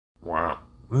Wow.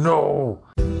 No.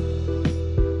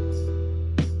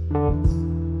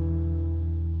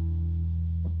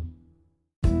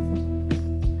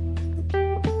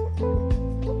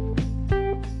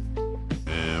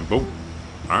 And boom.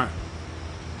 All right.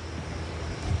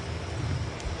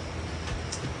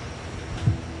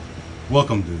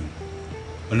 Welcome to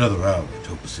another hour of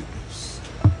Topa Signals.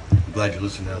 I'm glad you're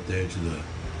listening out there to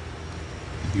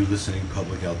you listening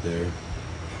public out there.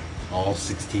 All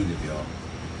 16 of y'all.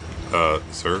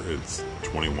 Sir, it's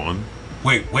 21.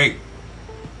 Wait.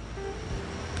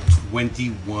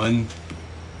 21?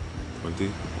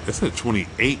 20. It said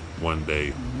 28 one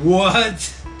day.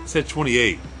 What? It said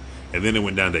 28. And then it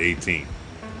went down to 18.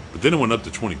 But then it went up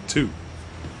to 22.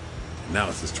 And now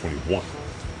it says 21.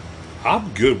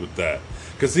 I'm good with that.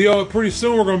 Because, pretty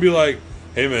soon we're going to be like,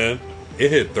 hey, man,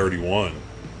 it hit 31.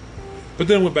 But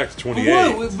then it went back to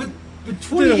 28. But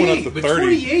 28, then it went up to 30.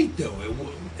 28 though.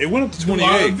 It went up to 28.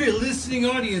 Our listening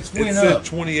audience went it up. said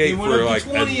 28 for like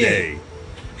 28. A day.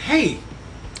 Hey.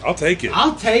 I'll take it.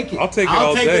 I'll take it all day.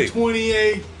 I'll take a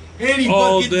 28 any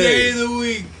fucking day of the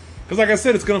week. Because like I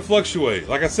said, it's going to fluctuate.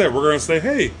 Like I said, we're going to say,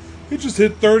 hey, it just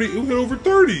hit 30. It went over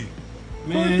 30.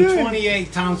 Man,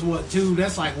 28 times what, 2?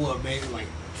 That's like what,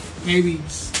 maybe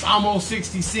almost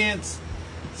 60 cents.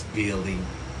 It's building.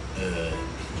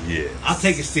 Yeah. I'll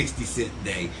take a 60-cent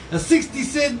day. A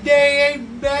 60-cent day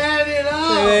ain't bad at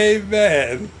all. It ain't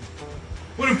bad.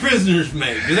 What do prisoners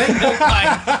make? Do they make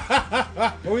like...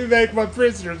 What we make my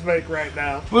prisoners make right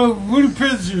now? Well, what do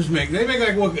prisoners make? They make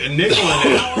like what, a nickel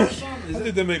an hour or something? I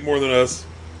think they make more than us.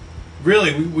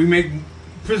 Really? We make...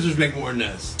 Prisoners make more than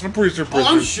us. I'm pretty sure prisoners...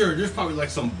 Oh, I'm sure. There's probably like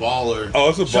some baller... Oh,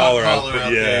 it's a baller out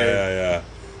there. Yeah.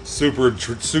 Super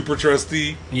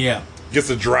trustee. Yeah. Gets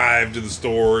a drive to the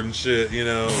store and shit, you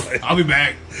know. I'll be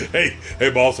back. Hey,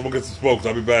 boss, I'm gonna get some smokes.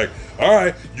 I'll be back. All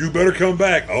right, you better come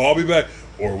back. Oh, I'll be back.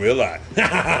 Or will I?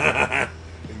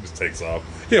 He just takes off.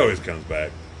 He always comes back.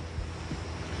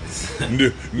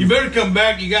 You better come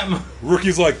back. You got my...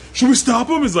 Rookie's like, should we stop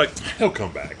him? He's like, he'll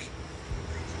come back.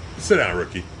 Sit down,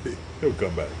 Rookie. He'll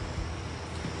come back.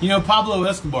 You know, Pablo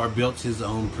Escobar built his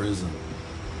own prison.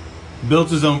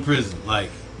 Like,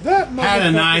 had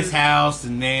a nice house,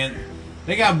 and then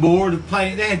they got bored of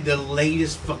playing. They had the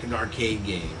latest fucking arcade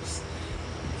games.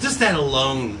 Just that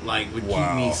alone, like, would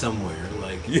keep me somewhere.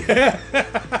 Like, yeah.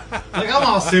 Like, I'm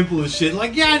all simple as shit.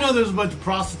 Like, yeah, I know there's a bunch of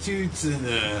prostitutes and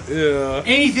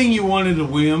anything you wanted to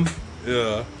whim.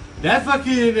 Yeah. That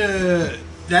fucking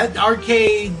that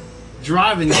arcade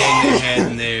driving game they had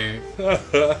in there.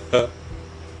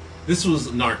 This was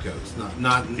Narcos,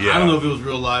 not. Yeah. I don't know if it was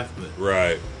real life, but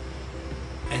right.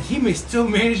 And he may still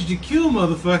manage to kill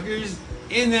motherfuckers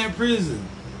in that prison.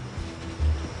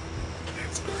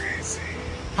 That's crazy.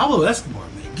 Pablo Escobar,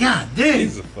 man, god damn.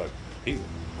 He's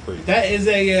crazy. That is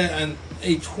a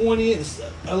late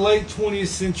 20th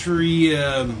century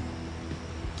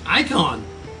icon.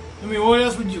 I mean, what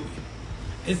else would you?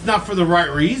 It's not for the right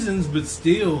reasons, but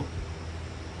still,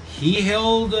 he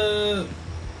held a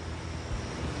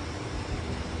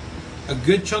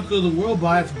good chunk of the world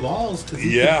by its balls because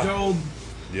he controlled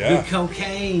the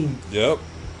cocaine. Yep.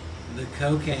 The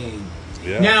cocaine.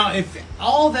 Yeah. Now, if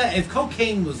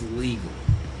cocaine was legal,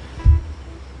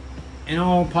 and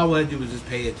all Pablo had to do was just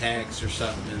pay a tax or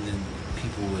something, and then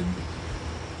people would,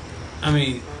 I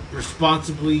mean,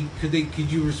 responsibly, could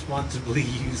you responsibly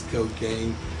use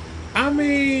cocaine? I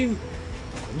mean,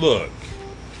 look.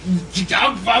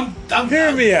 I'm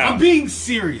hear me out. I'm being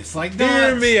serious. Like,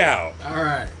 hear me out. All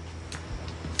right.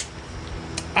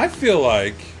 I feel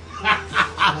like.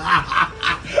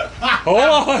 Hold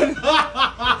on.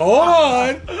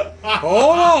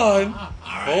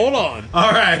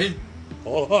 All right.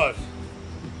 Hold on.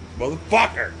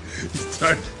 Motherfucker.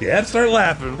 You had to start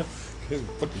laughing. You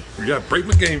gotta break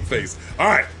my game face.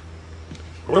 Alright.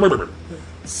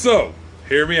 So,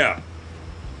 hear me out.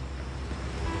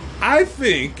 I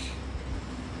think,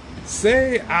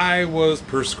 say I was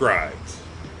prescribed.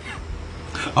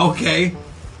 Okay.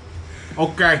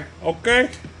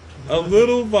 A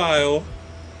little vial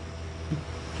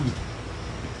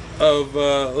of,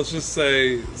 let's just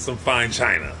say, some fine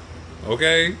china.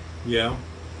 Okay? Yeah.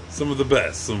 Some of the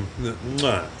best. Some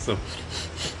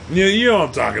you know what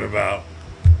I'm talking about.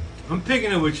 I'm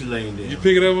picking up what you're laying down. You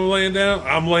picking up what I'm laying down?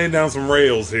 I'm laying down some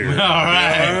rails here. All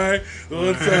right.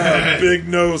 Let's big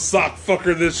nose sock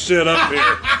fucker this shit up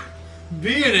here.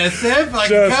 BNSF, like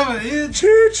Just coming in.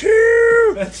 Choo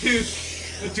choo. That's who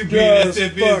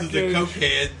BNSF is the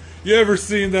cokehead. You ever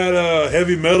seen that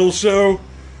heavy metal show?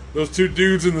 Those two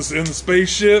dudes in the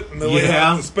spaceship and they lay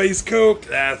out the space coke?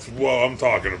 That's what I'm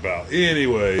talking about.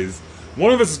 Anyways,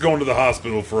 One of us is going to the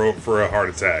hospital for a heart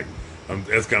attack.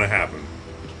 It's gonna happen.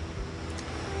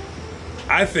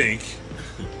 I think.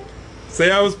 Say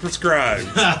I was prescribed.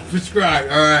 Prescribed.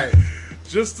 All right.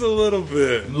 Just a little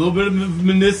bit. A little bit of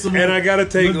medicinal. And I gotta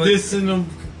take medicinal.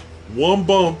 One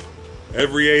bump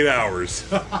every 8 hours.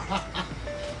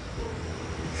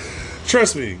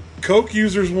 Trust me, Coke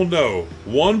users will know.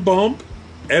 One bump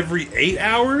every 8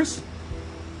 hours?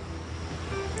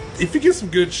 If you get some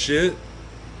good shit,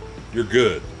 you're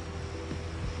good.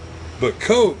 But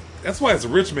Coke, that's why it's a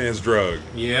rich man's drug.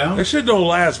 Yeah. That shit don't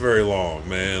last very long,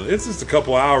 man. It's just a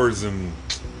couple hours and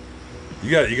you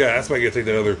got that's why you gotta take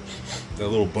that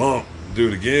little bump, do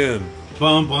it again.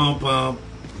 Bump, bump, bump.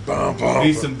 Bump, bump.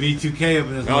 Be some B2K up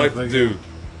in this I like to motherfucker. do.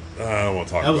 I don't want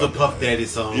to talk That was a about Puff Daddy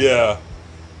song. Yeah.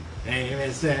 Oh,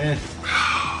 man.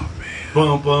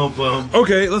 Bump, bump, bump.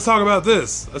 Okay, let's talk about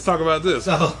this. So, Let's talk about this.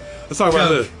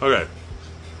 Okay.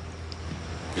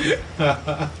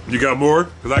 You got more?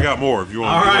 Because I got more if you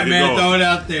want. all right, keep man. going. Throw it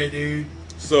out there, dude.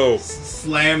 So,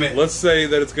 Slam it. let's say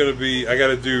that it's going to be, I got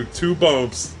to do 2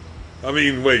 bumps.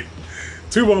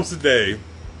 2 bumps a day.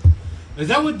 Is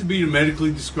that what to be the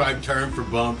medically described term for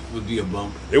bump would be a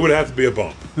bump? It would have to be a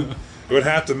bump. It would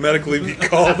have to medically be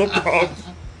called a bump.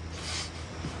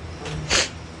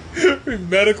 We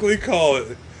medically call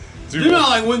it. You know,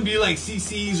 like wouldn't be like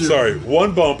CCs or Sorry,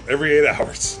 1 bump every 8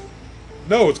 hours.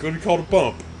 No, it's going to be called a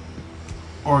bump.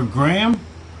 or a gram.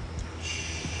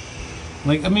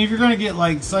 Like, I mean, if you're gonna get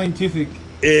like scientific,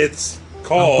 It's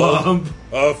called bump.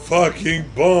 a fucking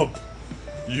bump.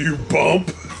 You bump.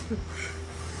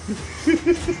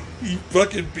 You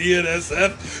fucking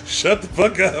BNSF. Shut the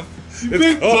fuck up. You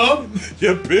big bump.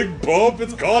 You big bump.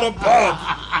 It's called a bump.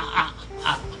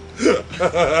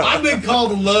 I've been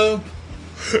called a lump.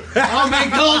 I've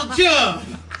been called a chump.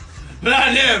 But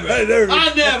I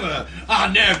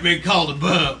never been called a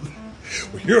bump.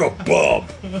 You're a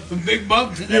bump. A big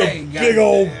bump You're today. a big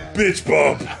old goddamn. bitch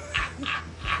bump.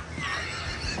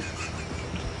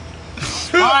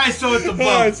 Alright, so it's a bump.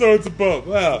 Alright, so it's a bump.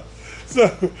 Wow. So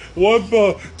 1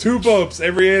 bump, 2 bumps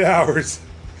every 8 hours.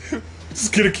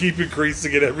 Just gonna keep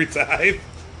increasing it every time.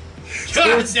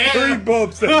 God 3 damn.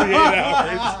 bumps every 8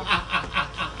 hours.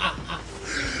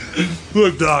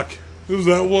 Look, Doc, it was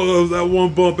that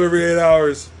one bump every 8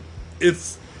 hours. It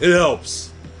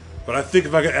helps. But I think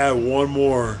if I could add 1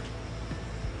 more,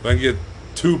 if I can get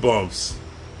 2 bumps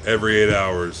every 8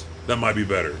 hours, that might be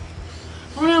better.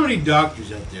 I wonder how many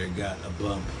doctors out there got a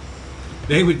bump.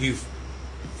 They would do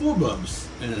 4 bumps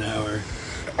in an hour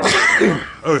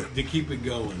to keep it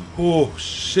going. Oh,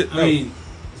 shit. I mean,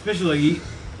 especially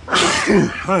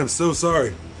I am so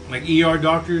sorry. like ER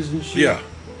doctors and shit. Yeah.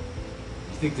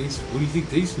 What do you think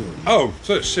they snort? Oh,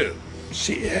 so shit.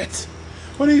 Shit.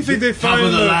 What do you think they Top find?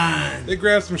 of the line. They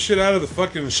grab some shit out of the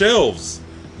fucking shelves.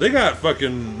 They got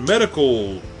fucking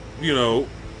medical,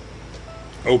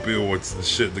 opioids and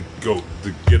shit to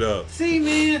get up. See,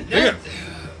 man,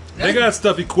 They got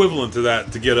stuff equivalent to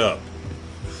that to get up.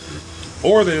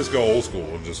 Or they just go old school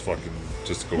and just go. what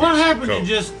get some happened to Coke.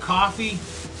 just coffee?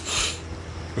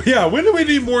 Yeah, when do we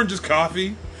need more than just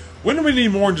coffee? When do we need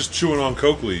more than just chewing on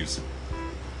Coke leaves?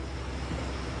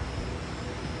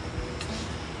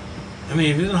 I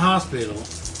mean, if you're in the hospital,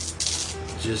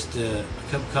 just a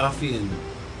cup of coffee and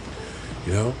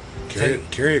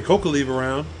Carry a coca leaf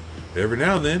around every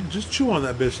now and then. Just chew on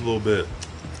that bitch a little bit,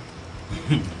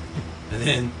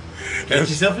 then get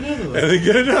yourself another one. and then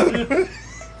get another one,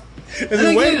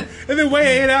 and then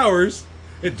wait 8 hours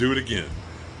and do it again.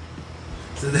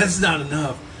 So that's not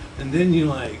enough. And then you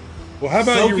like Well, how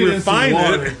about soak you it in some refine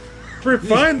water. it?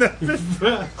 Refine that.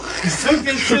 Soak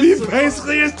that shit in You some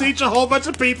basically just teach a whole bunch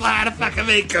of people how to fucking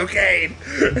make cocaine.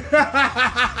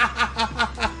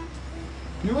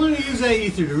 You want to use that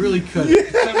ether to really cut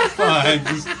it. That's fine.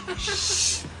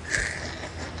 Just,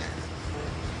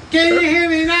 can you hear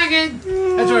me knocking?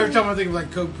 That's why every time I think of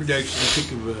like Coke production, I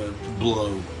think of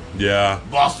Blow. Yeah,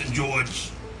 Boston George.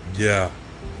 yeah,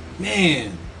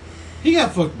 Man, he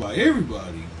got fucked by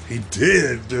everybody. he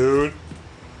did, dude.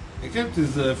 Except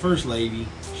his first lady.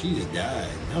 She just died.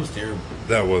 That was terrible.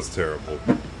 That was terrible.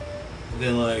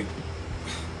 Then like,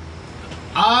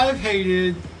 I've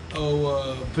hated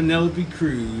Penelope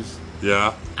Cruz.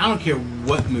 Yeah, I don't care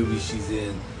what movie she's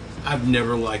in. I've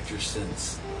never liked her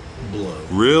since Blow.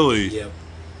 really. Yep.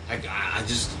 I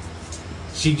just,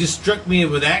 she just struck me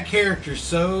with that character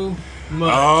so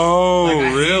much. Oh, Like, I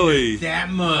hated really? her that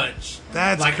much.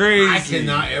 That's like, crazy. I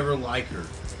cannot ever like her.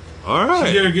 All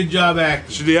She did right. a good job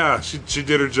acting. She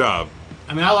did her job.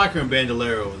 I mean, I like her in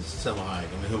Bandolero with Selma Hayek.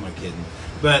 I mean, who am I kidding?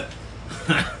 But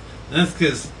that's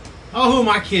because, who am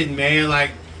I kidding, man?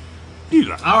 Like, You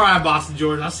like All right, Boston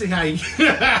George. I'll see how you.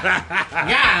 God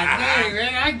dang,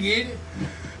 man, I get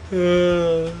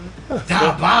it.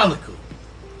 Diabolical.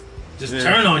 Just Yeah.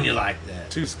 turn on you like that.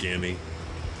 too skinny.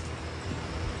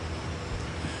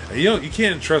 You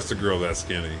can't trust a girl that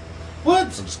skinny. What? I'm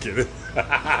just kidding.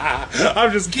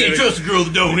 I'm just kidding. Can't trust a girl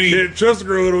that don't eat. Can't trust a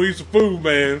girl that don't eat some food,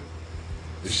 man.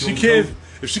 If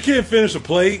she can't finish a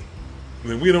plate,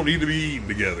 then we don't need to be eating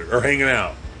together or hanging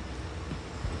out.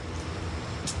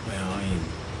 Well, I mean,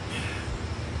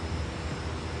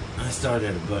 I started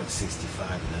at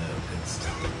 $165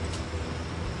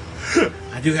 and up.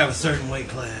 I do have a certain weight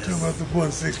class. the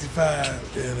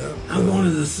 165 and up. I'm going to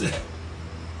the.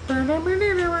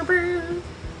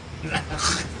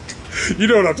 You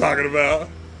know what I'm talking about.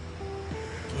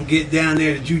 I'm getting down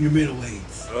there to junior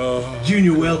middleweights,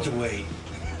 junior welterweight.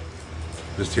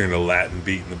 Just hearing the Latin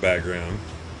beat in the background.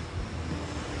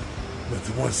 With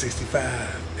the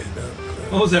 165 and up.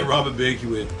 What was that Robert Big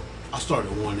with? I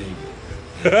started at 180.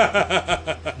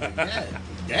 God,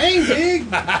 dang, big.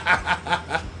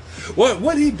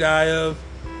 What he die of?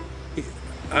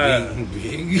 Being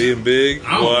big. Being big?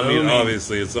 I don't Well, I know, mean, man.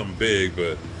 obviously it's something big,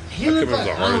 but He I could looked have like,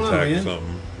 a heart I don't know, attack or man.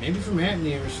 something. Maybe from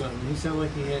apnea or something. He sounded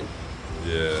like he had.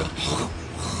 Yeah.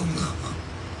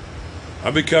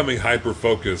 I'm becoming hyper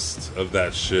focused of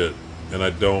that shit, and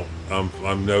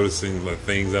I'm noticing the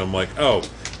things that I'm like, oh,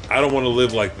 I don't want to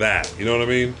live like that. You know what I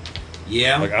mean?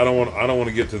 Yeah. Like I don't want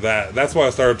to get to that. That's why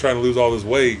I started trying to lose all this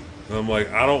weight, and I'm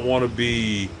like, I don't want to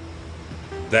be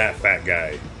that fat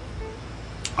guy.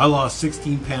 I lost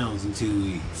 16 pounds in 2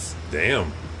 weeks.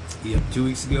 Damn. Yep, 2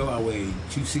 weeks ago I weighed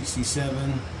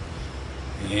 267,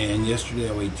 and yesterday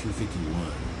I weighed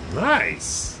 251.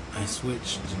 Nice. I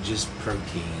switched to just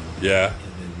protein Yeah.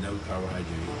 and then no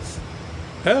carbohydrates.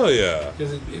 Hell yeah.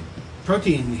 Because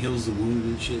protein heals the wound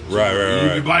and shit.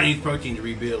 Right. Your body needs protein to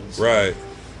rebuild. So, Right.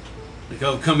 like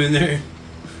I'll come in there,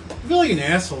 I feel like an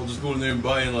asshole just going in there and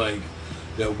buying like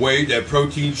that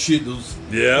protein shit. Those.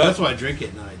 Yeah. That's why I drink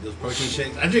at night. Those protein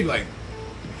shakes. I drink like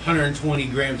 120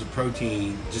 grams of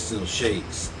protein just in those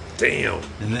shakes. Damn.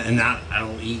 And I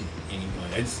don't eat anymore.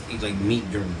 I just eat like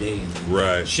meat during the day and then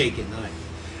Right. shake at night.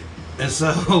 And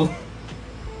so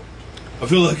I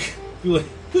feel like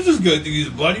this is good to use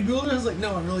a bodybuilder. I was like,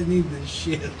 no, I really need this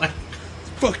shit. Like,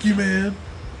 Fuck you, man.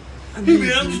 hey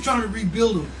man, I'm just trying to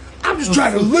rebuild them. I'm just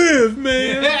trying to live,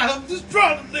 man. Yeah, I'm just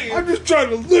trying to live. I'm just trying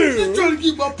to live. just trying to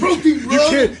keep my protein, bro.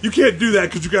 You can't do that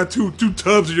because you got two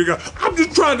tubs in your gut. I'm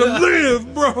just trying to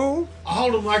live, bro. I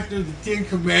hold them like they're the 10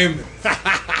 Commandments.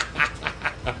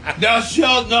 Thou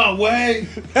shalt not weigh.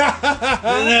 And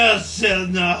thou shalt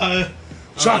not.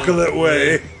 Chocolate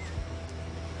way.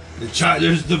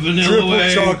 There's the vanilla Triple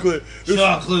way. chocolate.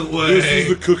 Chocolate way. This is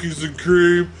the cookies and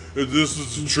cream, and this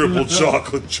is the triple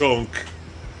chocolate chunk.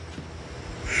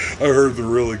 I heard they're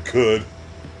really good.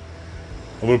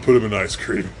 I'm gonna put them in ice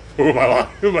cream. Who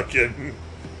am I kidding?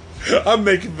 I'm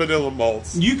making vanilla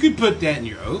malts. You could put that in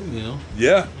your oatmeal,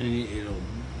 Yeah, and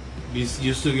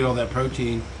you'll still get all that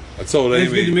protein. I told And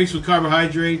it's good to Amy. mix with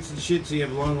carbohydrates and shit, so you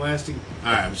have long lasting.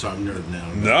 All right, I'm sorry, I'm nerding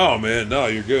out. No, man, no,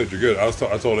 you're good. You're good. I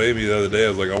told Amy the other day. I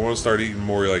was like, I want to start eating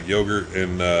more like yogurt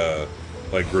and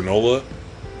like granola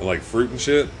and like fruit and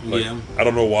shit. Like, Yeah. I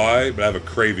don't know why, but I have a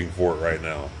craving for it right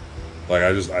now. Like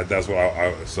that's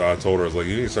what so I told her, I was like,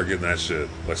 you need to start getting that shit,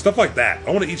 like stuff like that.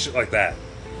 I want to eat shit like that.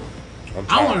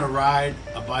 I want to ride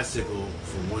a bicycle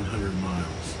for 100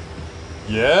 miles.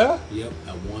 Yeah. Yep,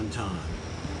 at one time.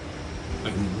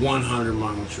 Like a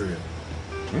 100-mile trip.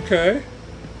 Okay.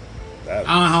 I don't know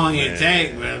how long Man. it'd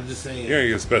take, but I'm just saying. You're gonna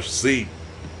get a special seat.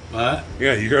 What?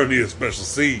 Yeah, you're gonna need a special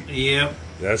seat. Yep.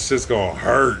 That shit's gonna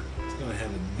hurt. It's gonna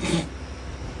have a.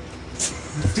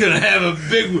 It's gonna have a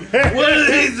big one of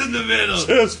these in the middle.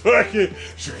 Just fucking.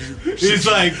 He's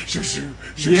like,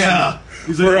 yeah.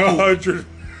 He's For like, oh. 100.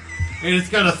 And it's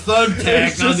got a thumbtack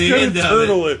It's on just the gonna end of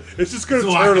turtle it. it. It's just gonna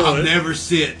So turtle I'll it. never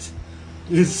sit.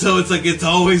 And so it's like it's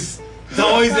always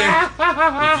there.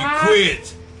 If you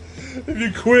quit, If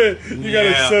you quit, you gotta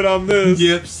Yeah. sit on this.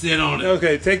 yep, sit on it.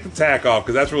 Okay, take the tack off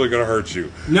because that's really gonna hurt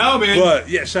you. No, man. But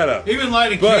yeah, shut up. Even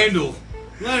light a But- candle.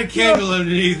 Light a candle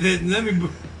underneath it and let me.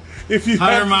 If you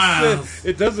 100 have to miles. sit,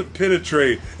 it doesn't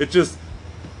penetrate. It just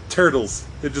turtles.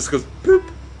 It just goes poop,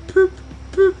 poop,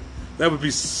 poop. That would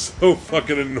be so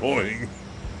fucking annoying.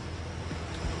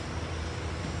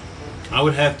 I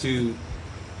would have to.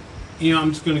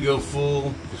 I'm just gonna go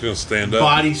full It's gonna stand up.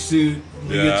 bodysuit,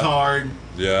 Yeah. leotard,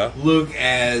 Yeah. look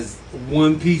as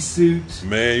one-piece suit.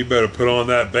 Man, you better put on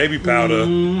that baby powder.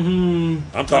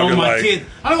 Mm-hmm. I'm talking like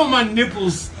I don't want my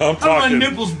nipples. I'm I don't want talking- my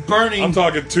nipples burning. I'm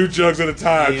talking 2 jugs at a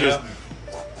time. Yeah. Just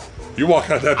You walk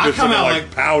out that I bitch come looking out like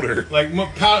like-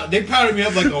 powder. They powdered me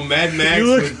up like on Mad Max. You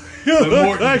look- you when look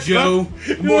Morton like Joe.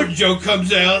 you Morton look- Joe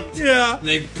comes out. Yeah. And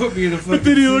they put me in a fucking. But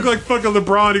then you look like fucking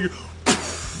LeBron. You go,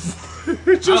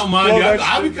 I don't mind. blow You. that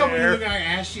I'll be shit coming in the air. looking like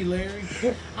Ashy Larry.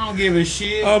 I don't give a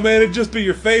shit. Oh man, it'd just be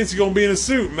your face. You're gonna be in a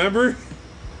suit, remember?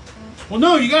 Well,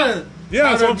 no, you gotta. Yeah,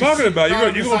 that's what I'm talking about.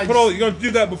 powder You're gonna put all. You're gonna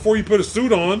do that before you put a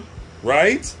suit on,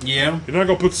 right? Yeah. You're not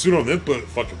gonna put the suit on then put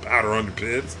fucking powder on your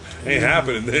pits. Ain't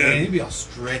happening Man, then. it'd be all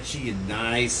stretchy and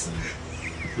nice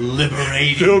and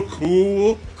liberating. Feel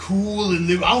cool. Cool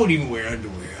and I wouldn't even wear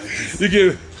underwear. I just, You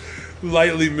get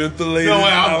lightly mentholated. No,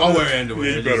 I'll out. wear underwear.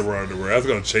 Yeah, you better wear underwear. That's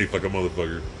gonna chafe like a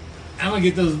motherfucker. I'm gonna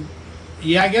get those.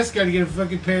 Yeah, I guess gotta get a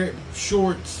fucking pair of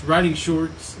shorts, riding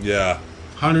shorts. Yeah,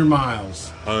 100 miles.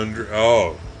 100.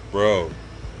 Oh, bro,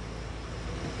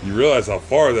 you realize how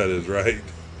far that is, right?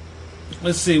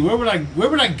 Let's see, where would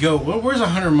I go? Where's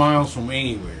 100 miles from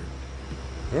anywhere?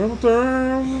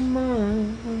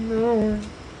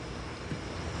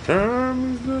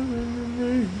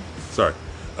 Sorry.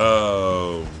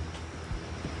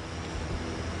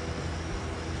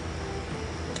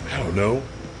 I don't know.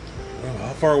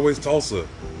 How far away is Tulsa?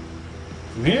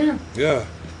 From here? Yeah.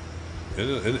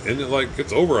 Isn't it like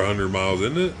it's over 100 miles,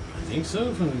 isn't it? I think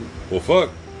so. From Well, fuck.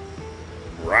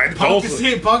 Right to Ponca Tulsa.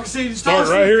 City, Ponca City, Start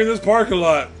Tulsa. right here in this parking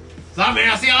lot. So, I mean,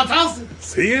 I see all Tulsa.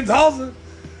 See you in Tulsa.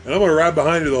 And I'm going to ride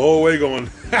behind you the whole way going,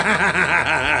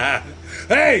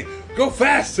 hey, go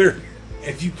faster.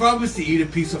 If you promise to eat a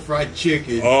piece of fried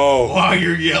chicken Oh. while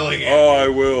you're yelling at Oh, I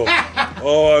will.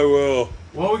 Oh, I will.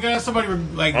 well, we got somebody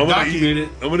like I'm gonna document eat. it.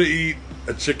 I'm gonna eat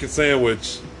a chicken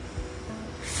sandwich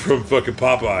from fucking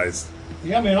Popeyes.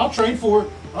 Yeah, man, I'll train for it.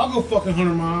 I'll go fucking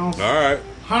 100 miles. All right.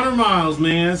 100 miles,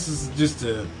 man. This is just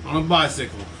on a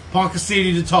bicycle. Ponca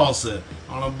City to Tulsa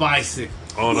on a bicycle.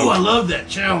 On Ooh, a I love that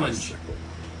challenge.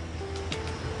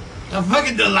 I'm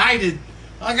fucking delighted.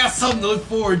 I got something to look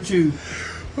forward to.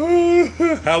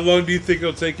 How long do you think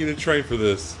it'll take you to train for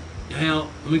this? Hell,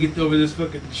 let me get over this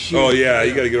fucking shit. Oh yeah,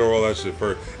 you got to get over all that shit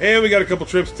first. And we got a couple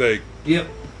trips to take, Yep.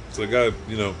 so I got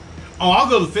Oh, I'll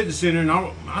go to the fitness center and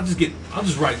I'll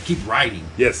just ride, keep riding.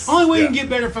 Yes. Only way you Yeah. can get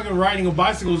better fucking riding a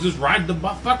bicycle is just ride the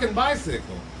fucking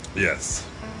bicycle. Yes.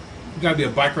 You gotta be a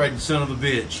bike riding son of a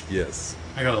bitch. Yes.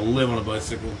 I gotta live on a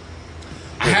bicycle.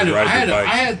 I Yeah, had to a, ride I had the a, I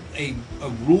bike. had a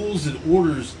rules and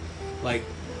orders like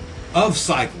of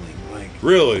cycling. Like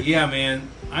Really? yeah, man.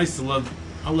 I used to love.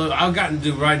 I got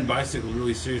into riding bicycles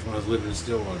really serious when I was living in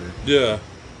Stillwater. Yeah.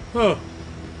 Huh.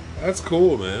 That's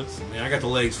cool, man. Man, I got the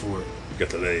legs for it. Got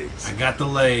the legs. I got the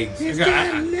legs. I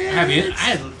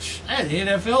had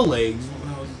NFL legs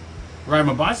when I was riding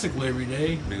my bicycle every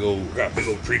day. Got big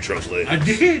old tree trunk legs. I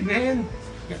did, man.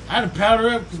 I had to powder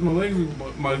up because my legs,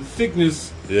 my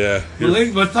thickness, Yeah.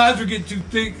 my thighs were getting too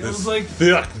thick. I was like,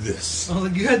 thickness.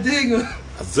 God dang.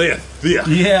 Isaiah thick.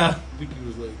 Yeah. Vicky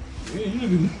was like,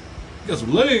 man, you got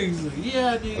some legs. Like,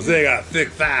 yeah, I did. Isaiah got thick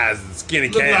thighs and skinny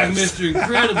Look like calves. Mr.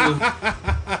 Incredible.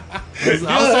 I was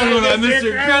talking about Mr.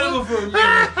 Incredible for a minute.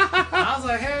 I was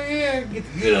like, hell yeah,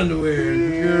 get the good underwear.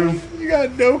 Girl. You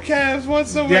got no calves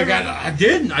whatsoever. Yeah, I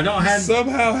didn't. I don't have.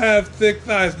 Somehow have thick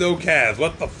thighs, no calves.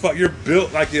 What the fuck? You're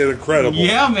built like you're incredible.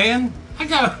 Yeah, man.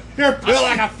 You're built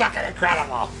like a fucking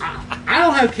incredible. I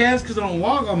don't have calves because I don't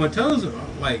walk on my toes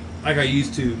like I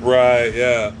used to. Right,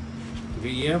 yeah.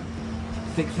 But yeah,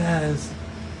 thick thighs,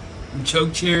 and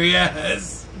choke cherry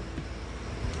ass.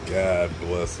 God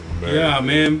bless America. Yeah,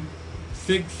 man.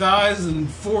 Thick thighs and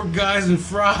 4 guys and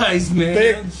fries, man.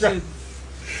 Thick Shit.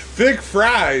 Thick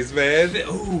fries, man.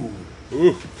 Ooh,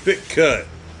 Ooh, thick cut.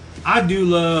 I do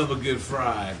love a good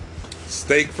fry.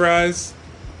 Steak fries.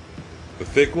 The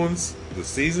thick ones. The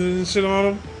seasoning and shit on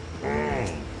them.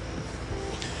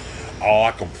 Oh, I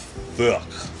like them thick.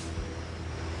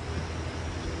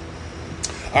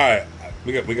 All right,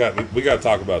 we got to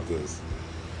talk about this.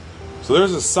 So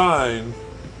there's a sign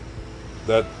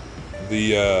that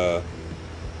the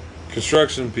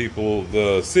construction people,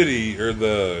 the city or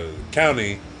the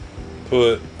county,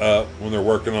 put up when they're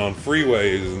working on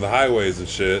freeways and the highways and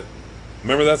shit.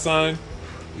 Remember that sign?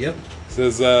 Yep. It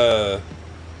says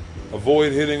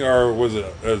avoid hitting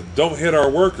don't hit our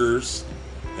workers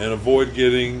and avoid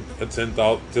getting a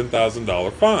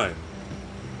 $10,000 fine.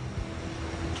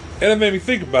 And it made me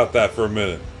think about that for a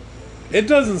minute. It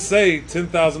doesn't say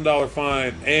 $10,000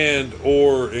 fine and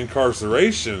or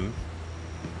incarceration.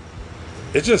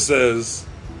 It just says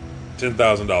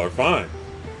 $10,000 fine.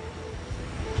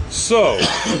 So,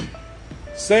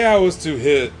 say I was to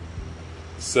hit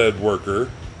said worker,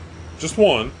 just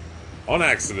one, on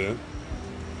accident,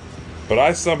 but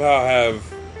I somehow have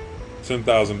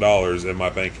 $10,000 in my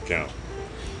bank account.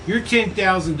 Your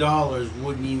 $10,000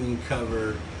 wouldn't even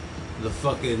cover the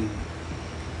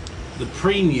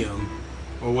premium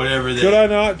or whatever. Could I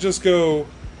not just go,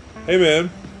 hey man,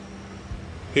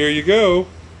 here you go,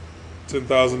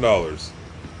 $10,000.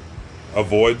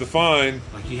 Avoid the fine.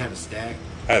 Like you have a stack.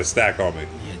 I had a stack on me.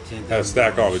 Yeah, $10,000. Had a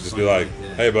stack on me. Just be like,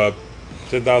 that. hey bub,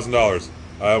 $10,000.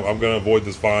 I'm gonna avoid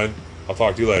this fine. I'll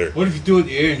talk to you later. What if you do it in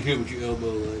the air and hit with your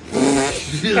elbow? Like,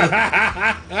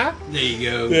 there you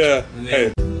go. Yeah. And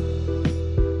Hey.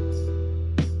 then,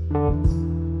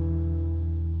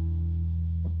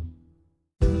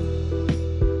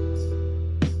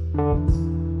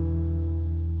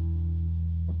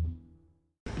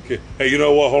 Okay. Hey, you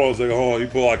know what? Hold on a second. Hold on. You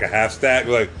pull like a half stack.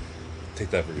 Like, take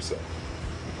that for yourself.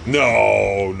 No.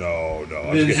 I'm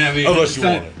then just have kidding. your, Unless you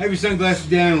want it. have your sunglasses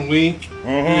down and wink.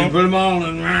 And put them on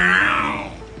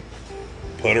and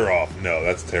Put her off. No,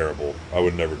 that's terrible. I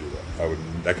would never do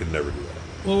that. I could never do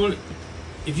that. well,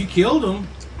 if you killed them,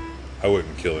 I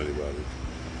wouldn't kill anybody.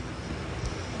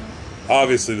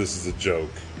 Obviously, this is a joke.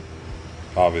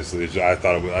 Obviously, I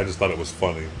just thought it was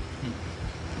funny.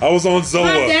 I was on my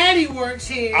Zoa. daddy works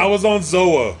here. I was on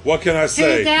Zoa. What can I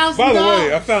say? $10,000. By the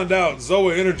way, I found out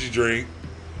Zoa energy drink,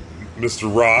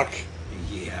 Mr. Rock,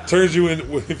 Yeah. turns you in.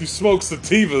 If you smoke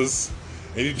sativas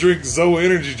and you drink Zoa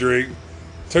energy drink,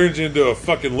 turns you into a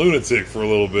fucking lunatic for a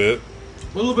little bit.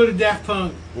 A little bit of Daft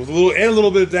Punk With a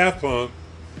little bit of Daft Punk.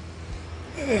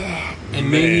 and Man.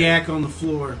 Maniac on the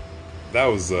floor. That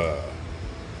was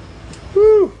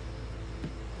whew,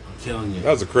 I'm telling you, that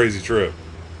was a crazy trip.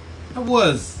 it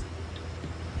was.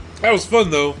 That was fun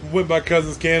though. Went by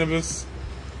Cousins Cannabis.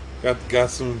 Got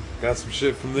some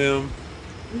shit from them.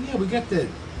 Yeah, we got that.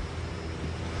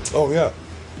 Oh yeah.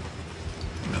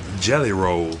 Got the jelly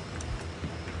roll.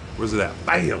 Where's it at?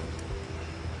 Bam.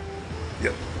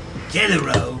 Yep. Jelly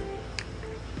roll.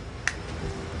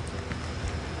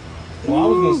 Well, I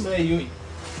was gonna say you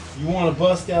want to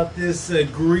bust out this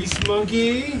grease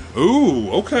monkey? Ooh,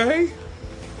 okay.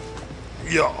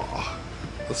 Yeah.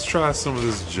 Let's try some of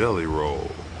this jelly roll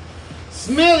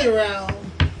Smelly roll.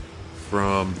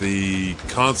 from the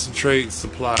Concentrate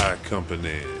Supply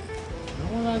Company.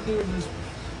 What I do with this?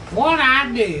 What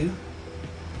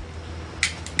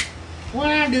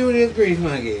I do with this grease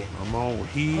monkey? I'm gonna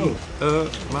heat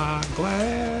up my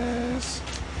glass.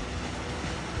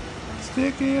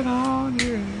 Stick it on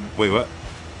your. Wait, what?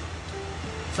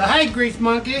 So hey, grease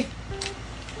monkey.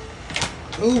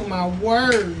 Ooh, my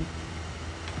word.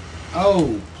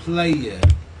 Oh, player.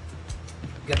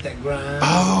 Got that grind.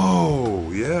 Oh,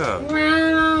 yeah.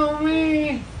 Grind on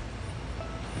me.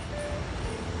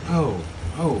 Oh.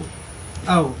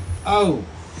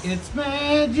 It's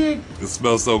magic, It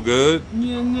smells so good.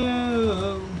 you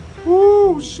know.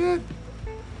 Woo, shit.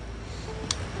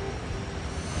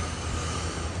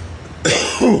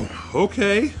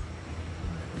 Okay.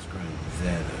 Let's grind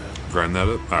that up. Grind that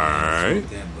up. All right. Smoke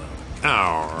that bowl.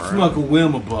 All right. Smoke a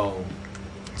Wilma bowl.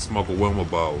 Smoke a Wilma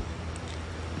bowl.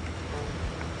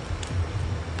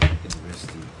 Get the rest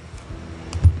of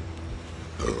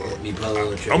it. Me pull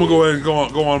on the I'm gonna go ahead and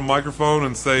go on microphone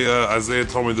and say Isaiah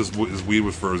told me this weed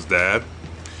was for his dad,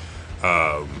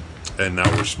 and now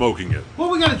we're smoking it. Well,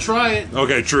 we gotta try it.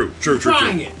 Okay, true.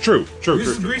 Trying it. True. This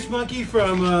is Grease Monkey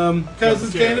from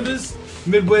Cousins Cannabis,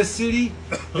 Midwest City.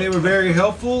 They were very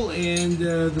helpful, and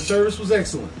the service was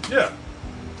excellent. Yeah.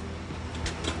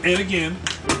 And again,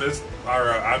 I miss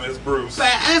Bruce.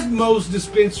 But as most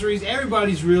dispensaries,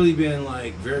 everybody's really been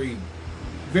like very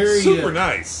Super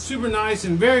nice. super nice,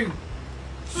 and very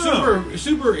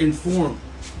super informed.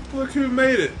 Look who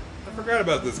made it. I forgot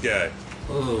about this guy.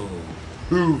 Oh,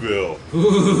 Whoville.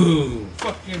 ooh,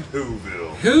 Fucking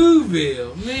Whoville.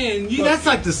 Whoville, man, that's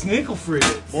like the Snickle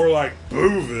Fritz. More like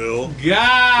Booville.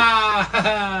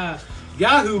 God,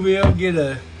 Whoville, get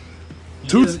a.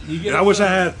 you get I wish I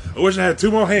had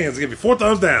 2 more hands to give you 4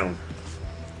 thumbs down.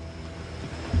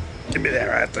 Give me that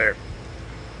right there.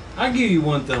 I'll give you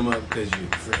 1 thumb up because you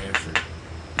for effort.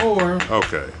 Or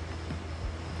Okay.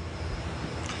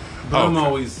 but I'm Okay.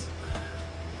 always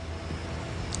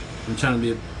I'm trying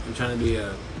to be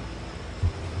a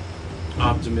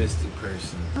optimistic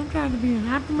person. I'm trying to be an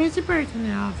optimistic person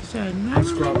now all of a sudden.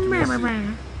 Mr.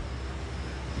 Optimistic.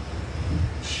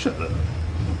 Shut up.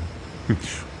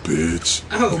 Bitch.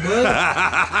 Oh,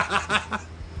 bud.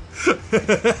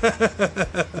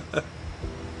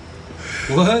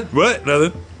 What? What?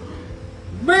 Nothing.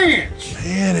 Bench.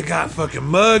 Man, it got fucking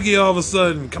muggy all of a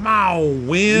sudden. Come on,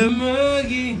 wind.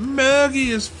 Muggy.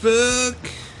 Muggy as fuck.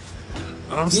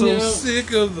 I'm so know-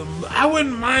 sick of the. I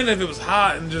wouldn't mind if it was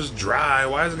hot and just dry.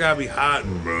 Why does it gotta be hot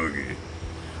and muggy?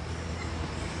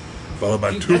 Followed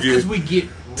by 2 That's because gigs. we get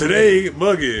Today,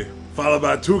 Muggy, followed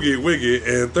by Toogie, Wiggy,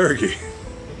 and Thurgy.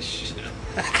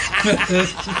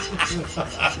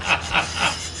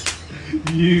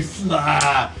 You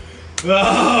sly. Oh,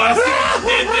 I see what you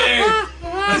did there.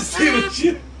 I see what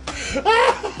you.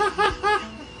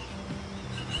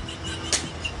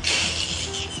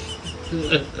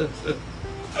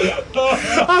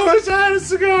 I wish I had a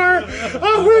cigar. I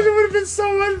wish it would have been so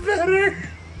much better.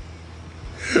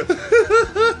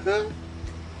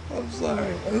 I'm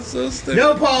sorry. That's so stupid.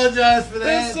 Don't apologize for that.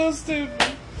 That's so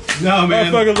stupid. No, I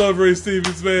man. fucking love Ray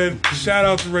Stevens, man. Shout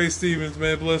out to Ray Stevens,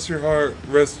 man. Bless your heart.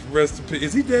 Rest in peace.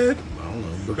 Is he dead? I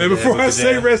don't know. Man, before I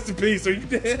say rest in peace, are you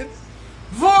dead?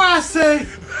 Before I say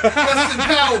rest in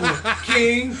power,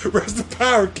 King. Rest in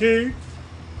power, King.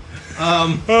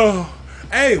 Um.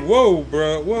 Hey, whoa,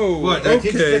 bro. Whoa. What,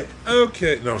 Okay.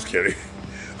 Okay. No, I was kidding.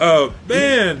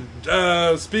 Man,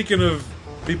 speaking of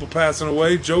people passing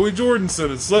away, Joey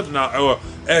Jordison, Slipknot,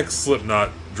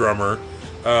 ex-Slipknot drummer,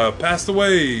 passed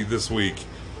away this week.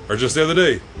 Or just the other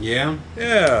day. Yeah.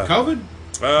 Yeah. COVID?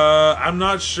 I'm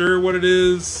not sure what it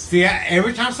is. See,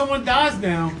 every time someone dies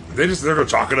now, They're gonna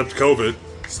chalk it up to COVID.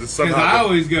 It's because somehow I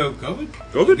always go, COVID?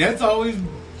 COVID? That's always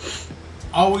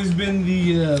been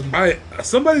the...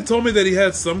 Somebody told me that he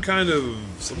had some kind of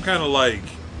like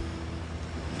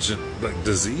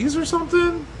disease or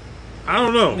something. I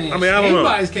don't know. Man, I mean, I don't know.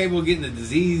 anybody's capable of getting a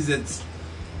disease that's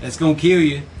gonna kill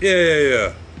you.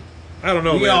 Yeah. I don't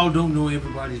know, We man. all don't know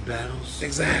everybody's battles.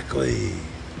 Exactly.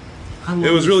 I love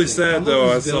It was this really thing. sad love though.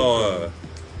 I this Velcro.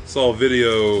 saw a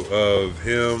video of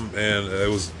him, and it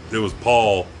was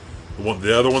Paul,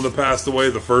 the other one that passed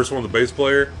away, the first one, the bass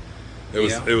player.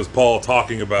 It was Paul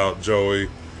talking about Joey,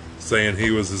 saying he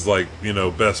was his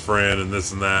best friend and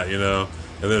this and that, and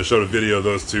then it showed a video of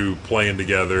those two playing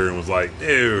together and was like,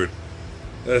 dude,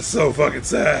 that's so fucking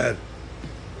sad.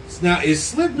 Now, is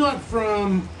Slipknot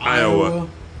from Iowa.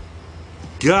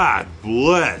 God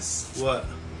bless. What?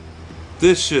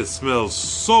 This shit smells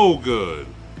so good.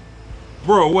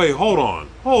 Bro, wait, hold on.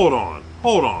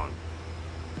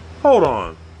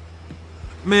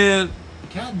 Man,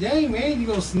 God dang, man, you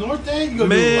gonna snort that? You gonna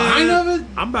man, do a line of it?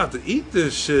 I'm about to eat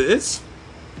this shit. It's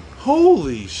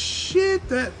holy shit.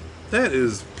 That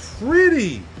is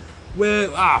pretty.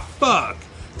 Well, fuck.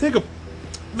 Take a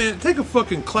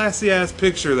fucking classy ass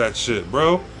picture of that shit,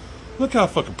 bro. Look how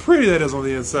fucking pretty that is on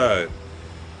the inside.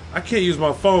 I can't use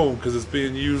my phone because it's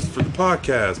being used for the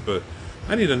podcast, but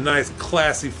I need a nice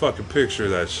classy fucking picture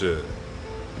of that shit.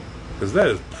 Because that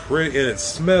is pretty, and it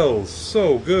smells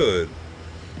so good.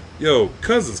 Yo,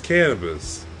 Cousins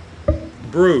Cannabis,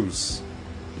 Bruce,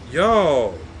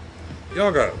 y'all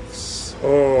got,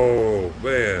 oh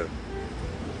man,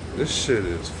 this shit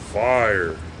is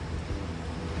fire.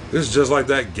 This is just like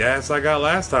that gas I got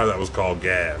last time that was called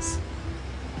gas.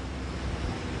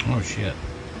 Oh shit.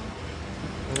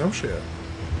 Oh shit.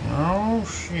 Oh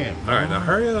shit. All right, now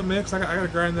hurry up, man, 'cause I gotta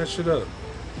grind that shit up.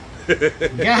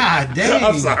 God dang.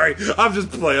 I'm sorry. I'm just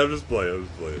playing.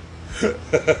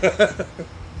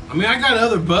 I mean, I got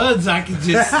other buds. I could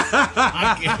just.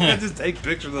 I can just take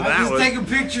pictures of I that just one. take a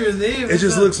picture of them. It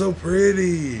just looks so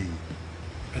pretty.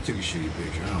 I took a shitty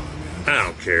picture. I don't know, man. I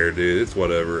don't care, dude. It's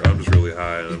whatever. I'm just really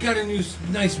high. You got a new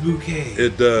nice bouquet.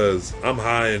 It does. I'm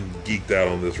high and geeked out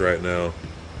on this right now.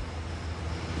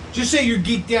 Just say you're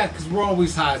geeked out because we're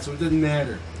always high, so it doesn't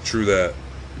matter. True that.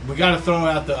 We got to throw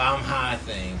out the I'm high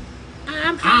thing.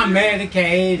 I'm I'm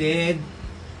medicated.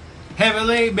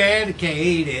 Heavily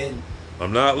medicated.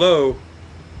 I'm not low.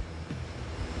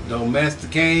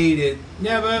 Domesticated.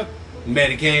 Never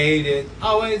medicated.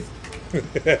 Always.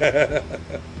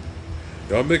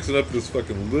 Y'all mixing up this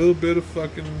fucking little bit of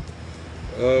fucking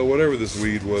whatever this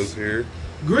weed was here.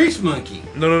 Grease monkey.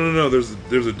 No. There's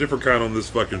a different kind on this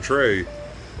fucking tray.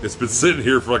 It's been sitting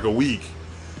here for like a week.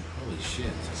 Holy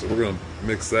shit. So we're gonna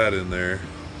mix that in there.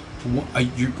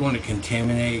 You're going to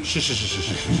contaminate.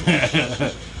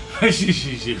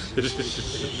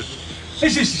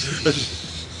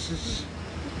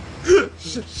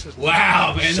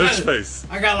 Wow, man. Shush face.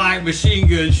 I got like machine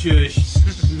gun shush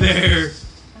there.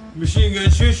 Machine gun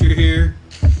shusher here.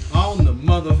 On the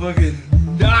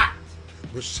motherfucking dot.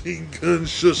 Machine gun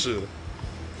shusher.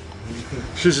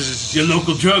 Your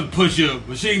local drug pusher.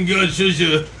 Machine gun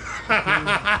shusher.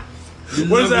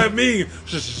 What does that mean?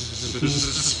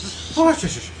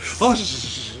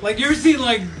 Like, you ever seen,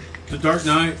 like, The Dark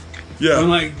Knight? Yeah. When,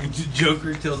 like,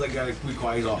 Joker tells that guy to be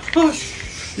quiet, he's all,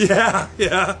 hush. Yeah.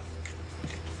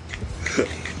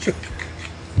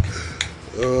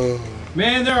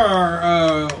 Man, there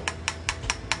are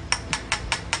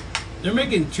They're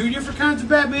making 2 different kinds of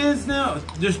Batmans now.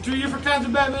 There's 3 different kinds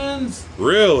of Batmans.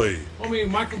 Really? I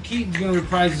mean, Michael Keaton's going to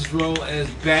reprise his role as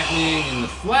Batman in The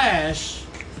Flash,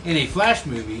 in a Flash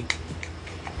movie.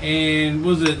 And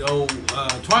was it,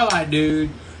 Twilight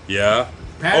dude. Yeah.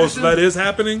 Patterson? Oh, so that is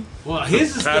happening? Well,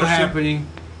 his is still Patterson? happening.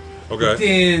 Okay. But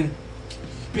then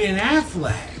Ben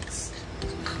Affleck's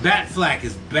Batfleck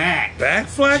is back.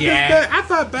 Batfleck is Jack. back? I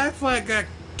thought Batfleck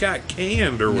got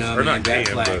canned or was No, or man, not canned,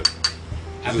 Batfleck. but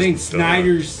I think just,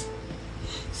 Snyder's.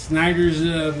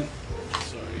 Sorry.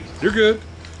 you're good.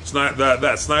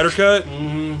 That Snyder cut?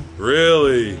 Mm-hmm.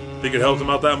 Really? Think it helped him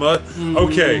out that much?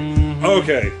 Okay.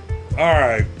 Okay. All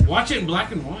right. Watch it in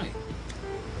black and white.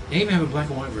 They even have a black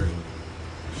and white version.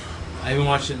 I even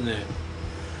watched it in that.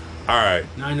 All right.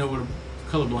 Now I know what a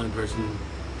colorblind person,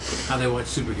 how they watch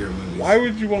superhero movies. Why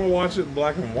would you want to watch it in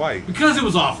black and white? Because it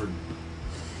was offered.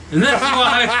 And that's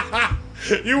why.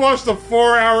 You watched a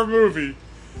 4-hour movie,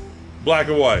 black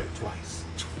and white. Twice.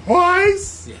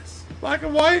 Twice? Yes. Black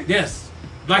and white? Yes.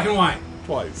 Black and white.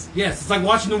 Twice. Yes. It's like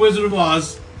watching The Wizard of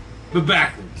Oz, but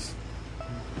backwards.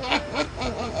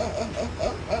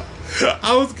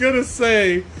 I was gonna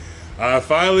say, I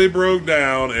finally broke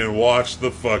down and watched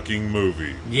the fucking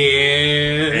movie. Yeah.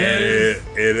 And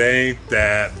it ain't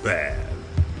that bad.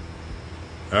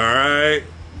 Alright?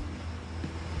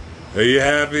 Are you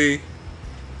happy?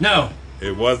 No.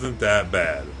 It wasn't that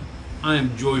bad. I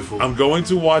am joyful. I'm going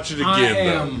to watch it again, I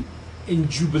though. am in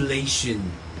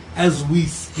jubilation as we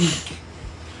speak.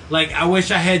 Like, I wish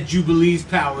I had Jubilee's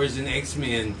powers in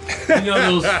X-Men. You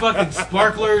know, those fucking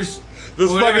sparklers? The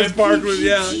or whatever. fucking sparklers,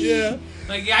 yeah.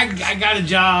 Like, I got a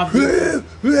job.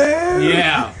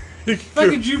 Yeah.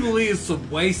 Fucking Jubilee is some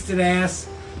wasted ass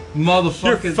You're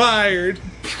motherfucking. fired.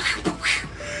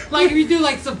 Like, if you do,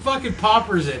 like, some fucking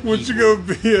poppers at Would you people.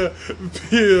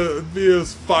 go be a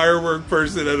firework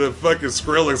person at a fucking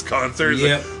Skrillex concert? It's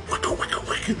Yep. like,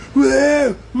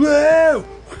 whoa, whoa,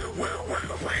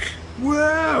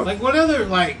 whoa. Like, what other,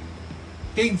 like,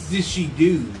 things did she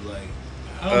do? Like,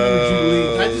 I don't remember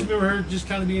Jubilee. I just remember her just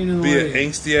kind of being in the Be an way.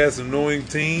 angsty ass annoying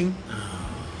teen.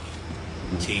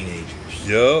 Teenagers.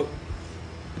 Yup.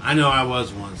 I know I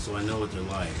was one, so I know what they're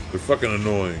like. They're fucking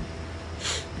annoying.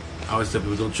 I always tell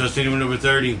people, don't trust anyone over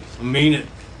 30. I mean it.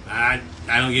 I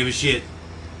don't give a shit.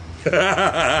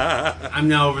 I'm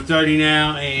now over 30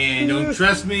 now, and don't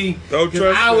trust me. Don't 'cause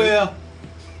trust I me. will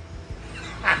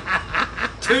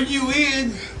turn you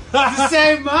in to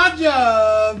save my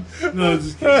job. No, I'm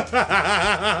just kidding.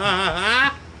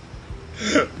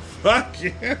 Fuck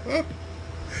you.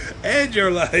 And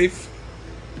your life.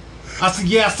 I said,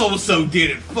 yeah, so-and-so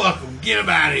did it. Fuck him. Get him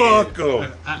out of here. Fuck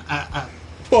them.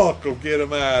 Fuck them. Get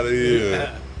them out of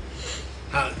here.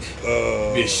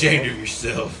 Be ashamed of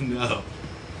yourself. No.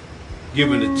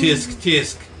 Give him a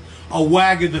tisk-tisk. A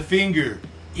wag of the finger,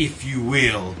 if you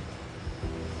will.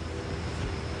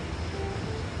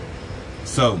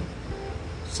 So,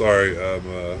 Sorry,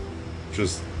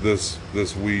 just this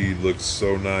weed looks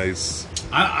so nice.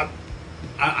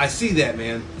 I see that,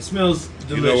 man. It smells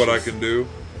delicious. You know what I can do?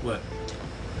 What?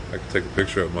 I can take a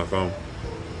picture of my phone.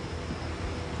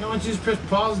 Why don't you just press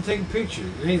pause and take a picture?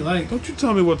 It ain't like... Don't you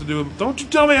tell me what to do. Don't you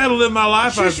tell me how to live my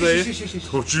life, I Shush, say. shush, shush, shush,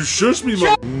 shush. Don't you shush me,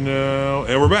 No.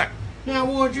 And we're back. Now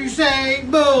what you say,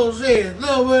 bullshit. A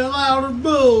little bit louder,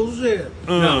 bullshit.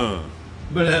 No,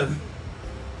 but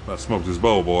I smoked this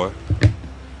bowl, boy.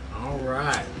 all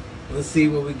right. Let's see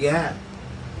what we got.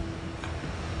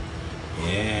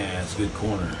 Yeah, it's a good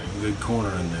corner. Good corner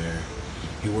in there.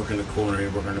 He working the corner,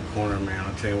 man.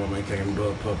 I'll tell you what, man, taking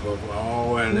blood puff.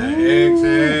 Oh, and the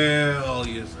exhale,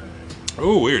 you say.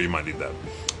 Oh, weird. You might need that.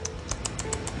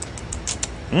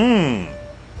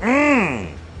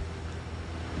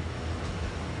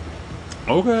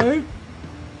 Okay.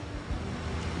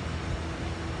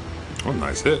 Oh,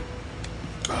 nice hit.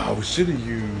 Oh, we should have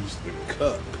used the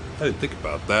cup. I didn't think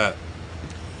about that.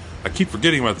 I keep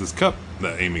forgetting about this cup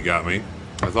that Amy got me.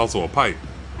 It's also a pipe.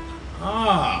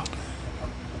 Ah,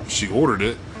 She ordered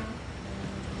it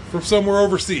from somewhere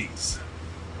overseas.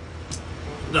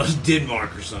 that was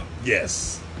Denmark or something.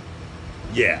 Yes.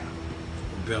 Yeah.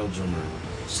 Or Belgium or...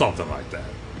 Something like that.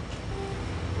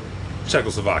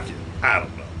 Czechoslovakia. I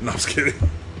don't know. No, I'm just kidding.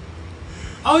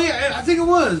 Oh, yeah, I think it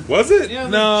was. Was it? Yeah,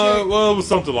 no, Czech. well, it was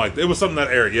something like that. It was something that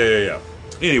area. Yeah.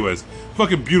 Anyways,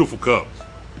 fucking beautiful cup.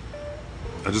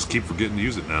 I just keep forgetting to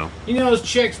use it now. You know, those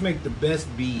Czechs make the best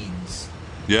beads.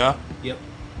 Yeah? Yep.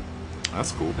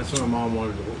 That's cool. That's what my mom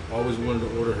always wanted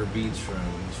to order her beads from.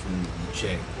 Was from the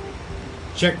Czech.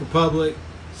 Czech Republic,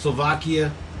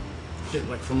 Slovakia, shit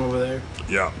like from over there.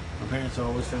 Yeah. My parents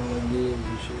always found like beads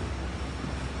and shit.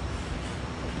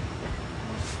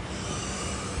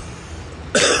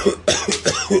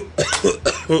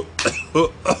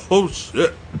 Oh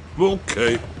shit.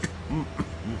 Okay.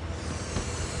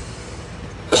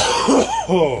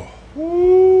 Oh.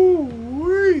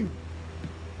 Woo-wee.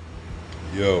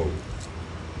 Yo.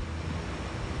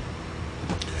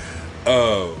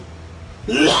 Oh.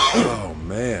 Oh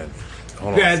man.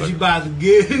 Hold on a Grabs you second. by the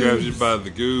goose. Grabs you by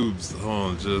the goobs. Hold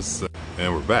on just a sec.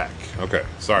 And we're back. Okay.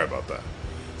 Sorry about that.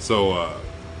 So,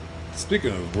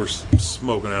 speaking of, we're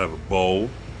smoking out of a bowl.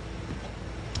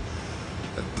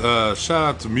 Shout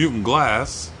out to Mutant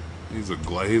Glass.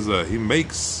 He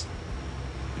makes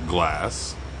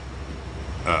glass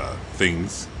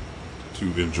things to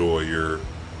enjoy your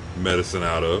medicine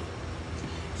out of.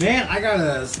 Man, I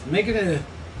gotta make it a.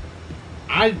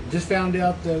 I just found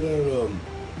out that a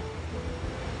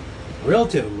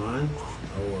relative of mine,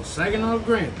 Saginaw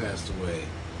Grant, passed away.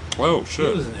 Oh He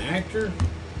shit! was an actor.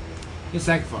 He's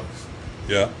sacrificed.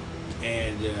 Yeah.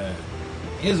 And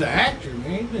he's an actor,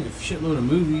 man. He's been in a shitload of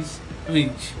movies. I mean,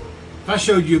 if I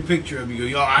showed you a picture of him, you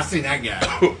go, yo, I seen that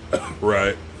guy.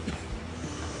 Right.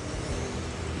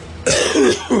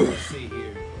 Let's see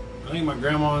here. I think my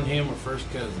grandma and him were first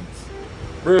cousins.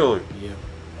 Really? Yeah.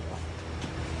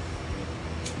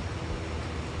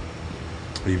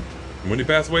 When he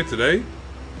passed away today?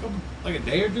 Like a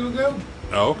day or two ago?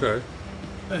 Oh, okay.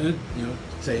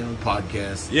 Say on the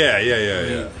podcast.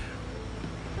 Yeah.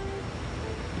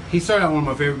 He started out one of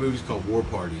my favorite movies called War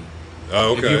Party.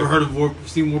 Oh, Have okay. you ever heard of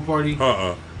seen War Party?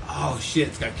 Oh shit!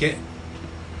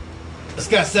 It's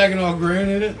got Saginaw Grant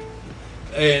in it,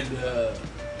 and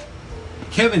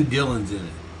Kevin Dillon's in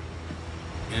it,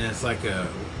 and it's like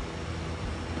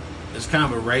it's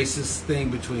kind of a racist thing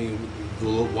between the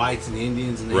whites and the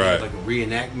Indians, and they Right. have like a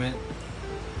reenactment,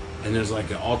 and there's like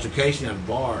an altercation at a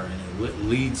bar, and it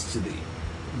leads to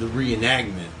the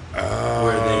reenactment. Where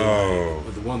Oh.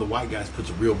 one of the white guys puts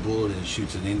a real bullet and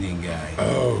shoots an Indian guy.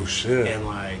 Oh shit. And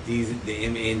like the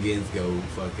Indians go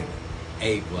fucking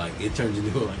ape, like it turns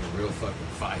into like a real fucking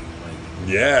fight, like.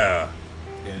 Yeah.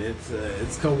 And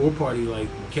it's called War Party. Like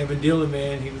Kevin Dillon,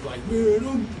 man, he was like, man,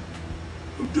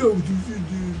 I'm done with these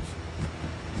Indians.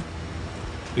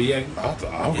 But yeah,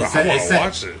 I want to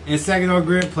watch it. And Saginaw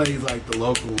Grant plays like the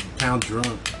local town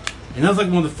drunk, and that was like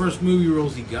one of the first movie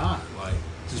roles he got, like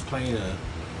just playing a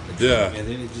Yeah. and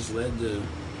then it just led to.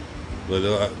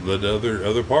 Let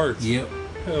other parts. Yep.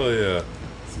 Hell yeah.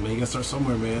 So man, you gotta start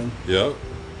somewhere, man. Yep.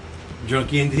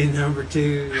 Drunk Indian number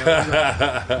 2.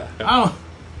 I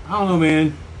don't know,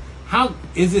 man. How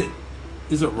is it?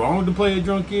 Is it wrong to play a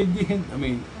drunk Indian? I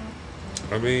mean,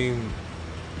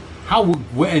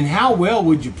 how well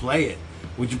would you play it?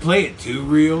 Would you play it too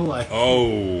real? Like,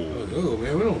 oh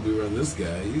man, we don't be around this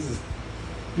guy. He's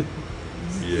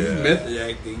yeah. method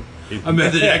acting. A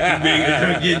method acting being a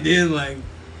drunk Indian, like.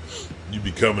 You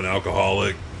become an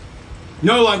alcoholic.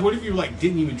 No, like, what if you like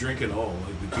didn't even drink at all?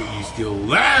 Like, but you still.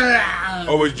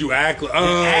 Oh, would you act?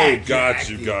 Got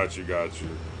you.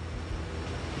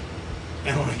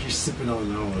 And like you're sipping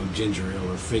on, I don't know, ginger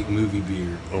ale or fake movie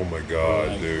beer. Oh my god,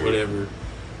 Like, dude. whatever.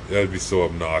 That'd be so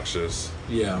obnoxious.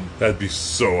 Yeah. That'd be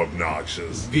so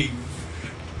obnoxious. I'd be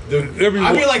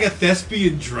like a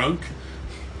thespian drunk.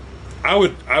 I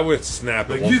would snap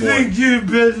at Like, one you think point you're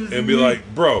better than and be me?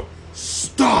 like, bro,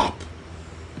 stop.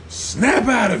 Snap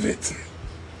out of it.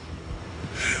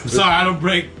 I'm sorry, I don't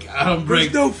break.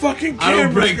 There's no fucking I don't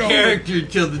cameras break going. character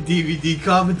until the DVD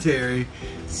commentary.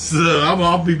 So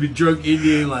I'll be drunk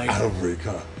Indian like. I don't break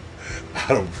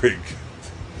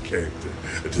character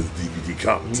until the DVD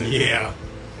commentary. Yeah.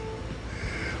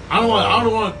 I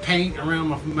don't want paint around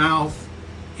my mouth.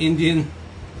 Indian.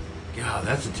 God,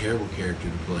 that's a terrible character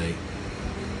to play.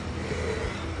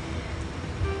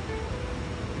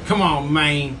 Come on,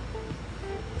 man.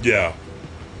 Yeah.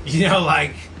 You know,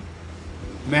 like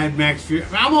Mad Max Fury.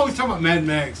 I'm always talking about Mad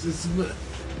Max. It's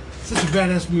such a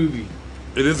badass movie.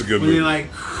 It is a good When movie. they like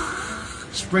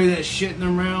spray that shit in their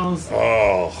mouths,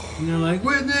 Oh. and they're like,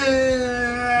 "What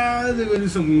the?" They're gonna do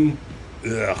something,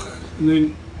 Ugh. and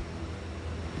then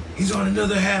he's on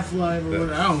another Half-Life or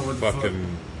whatever. I don't know what the fuck.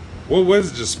 Fucking. What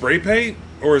was it? Just spray paint?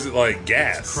 Or is it like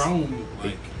gas? Chrome,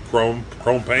 like Chrome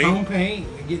paint? chrome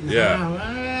paint, getting Yeah.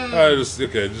 high. Just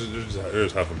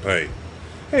huffing paint.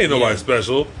 Ain't nobody Yeah.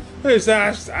 special. Hey,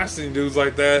 I seen dudes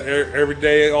like that every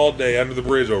day, all day under the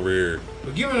bridge over here.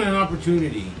 But given an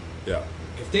opportunity, Yeah,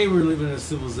 if they were living in a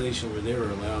civilization where they were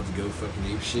allowed to go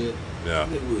fucking ape shit, yeah,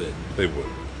 they would. they would.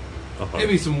 Uh-huh.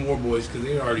 Maybe some war boys because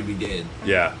they'd already be dead.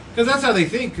 Yeah, Because that's how they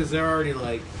think. Because they're already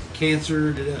like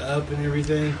cancered up and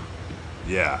everything.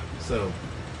 yeah, So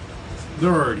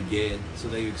they're already dead. So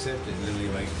they accept it, and then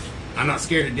they're like, "I'm not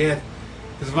scared of death.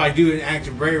 Because if I do an act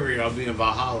of bravery, I'll be in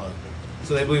Valhalla."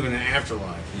 So they believe in an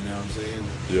afterlife, you know what I'm saying?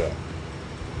 Yeah.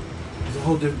 It's a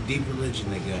whole different deep religion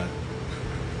they got.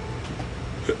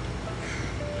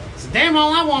 So damn,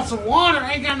 all I want some water.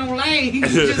 I ain't got no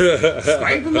legs. Just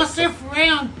scraping myself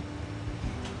around.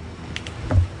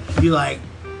 Be like,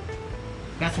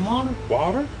 got some water?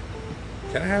 Water?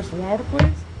 Can I have some water,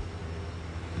 please?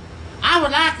 I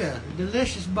would like a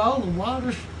delicious bowl of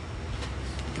water.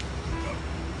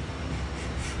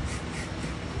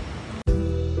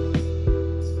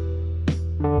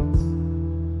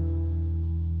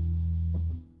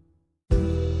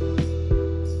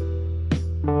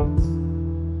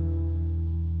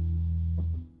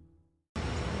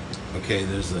 Okay,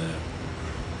 there's a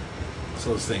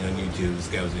saw this thing on YouTube. This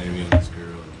guy was interviewing this girl.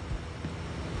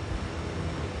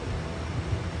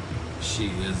 She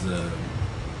is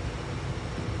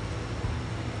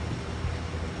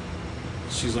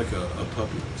she's like a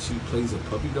puppy. She plays a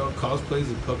puppy dog. Cosplays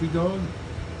a puppy dog.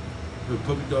 Her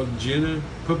puppy dog Jenna,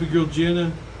 puppy girl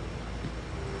Jenna.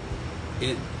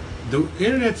 The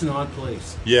internet's an odd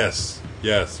place. Yes.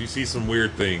 Yes. You see some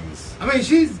weird things. I mean,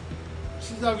 she's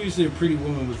obviously a pretty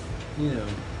woman with, you know.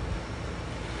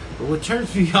 But what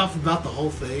turns me off about the whole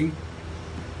thing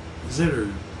is that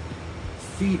her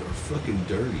feet are fucking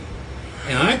dirty.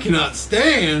 And I cannot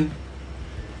stand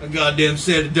a goddamn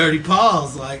set of dirty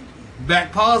paws, like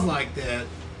back paws like that.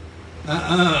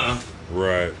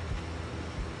 Right.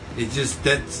 It just,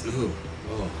 that's, ugh.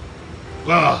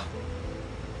 Oh.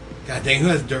 God dang, who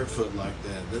has dirt foot like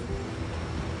that?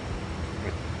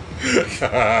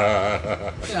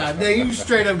 God dang, you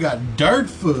straight up got dirt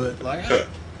foot. Like,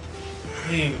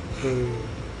 dang. You're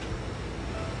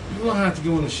gonna have to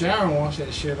go in the shower and wash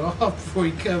that shit off before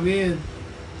you come in.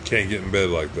 Can't get in bed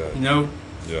like that. You know?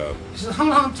 Yeah. She says,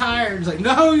 I'm tired. It's like,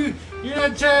 no, you're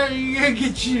not tired. You gotta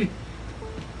get you.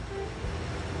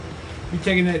 You're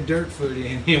taking that dirt foot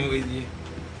in with you.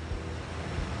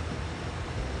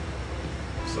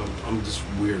 So I'm just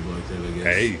weird like that, I guess.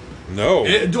 Hey, no.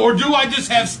 Or do I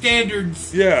just have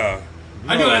standards? Yeah.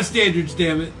 I do have standards,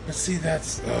 damn it. See,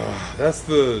 that's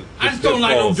the I just don't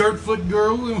like no pitfalls. dirt foot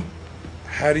girl.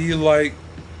 How do you like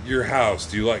your house?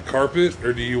 Do you like carpet,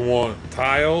 or do you want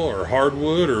tile or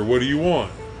hardwood, or what do you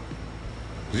want?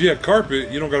 Because you have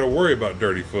carpet, you don't got to worry about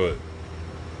dirty foot.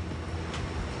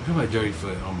 I feel like dirty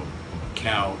foot on my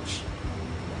couch,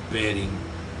 bedding,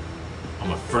 on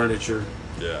my furniture.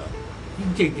 Yeah. You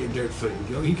can take that dirt foot and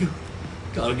go. You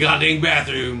go to the goddamn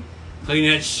bathroom, clean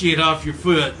that shit off your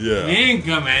foot. Yeah. And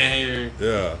come out here.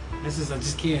 Yeah. This is, I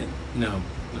just can't. No,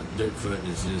 dirt foot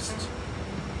is just.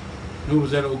 Who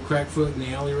was that old crack foot in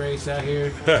the alley race out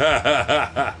here?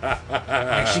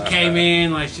 Like she came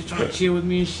in, like she trying to chill with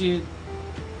me and shit.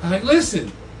 I was like,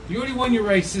 listen, you already won your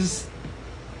races.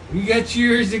 You got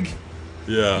yours.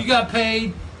 Yeah. You got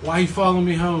paid. Why you following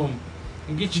me home?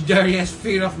 And get your dirty ass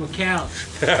feet off my couch.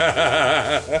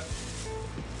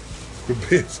 Quit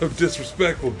being so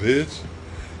disrespectful, bitch.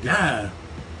 Yeah.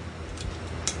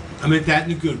 I meant that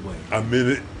in a good way. I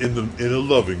meant it in a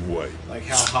loving way. Like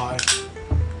how high.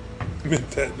 I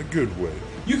meant that in a good way.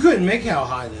 You couldn't make how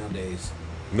high nowadays.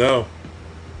 No.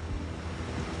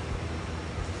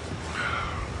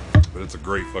 But it's a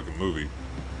great fucking movie.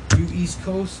 You East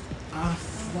Coast? I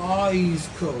fly East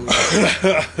Coast.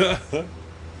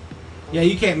 Yeah,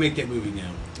 you can't make that movie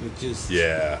now. It just...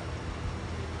 Yeah.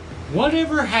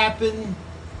 Whatever happened...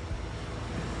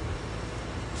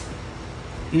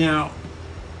 Now...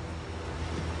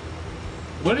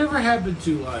 Whatever happened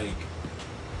to, like...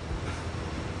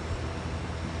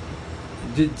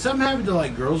 Did something happen to,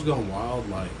 like, Girls Gone Wild?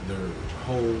 Like, their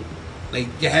whole... They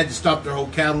had to stop their whole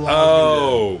catalog.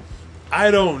 Oh... I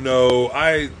don't know.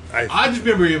 I just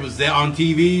remember it was there on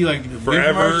TV, like the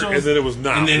forever, and then it was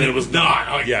not. And then it was not.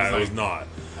 Like, yeah, it was not.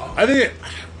 I think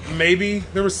maybe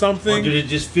there was something. Or did it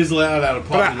just fizzle out of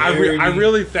But popularity? I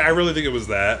really think it was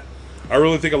that. I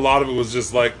really think a lot of it was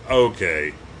just like,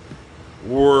 okay,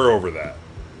 we're over that.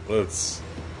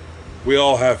 We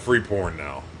all have free porn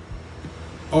now.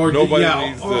 Or Nobody did,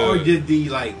 needs or to- did the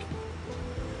like?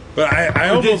 But I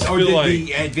Or almost did feel like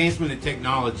the advancement of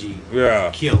technology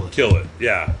kill kill it? it.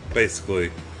 Yeah,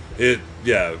 basically,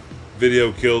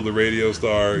 video killed the radio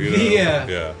star. You know?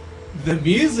 Yeah. The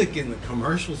music in the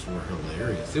commercials were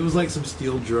hilarious. It was like some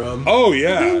steel drum. Oh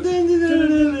yeah,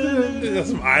 that's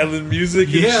some island music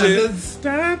and shit.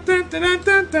 Now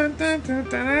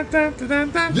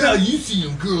you see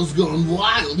them girls going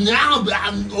wild. Now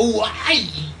I'm Hawaii.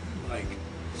 Like,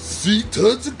 See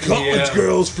tons of college Yeah.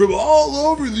 girls from all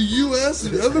over the U.S.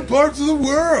 and other parts of the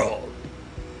world.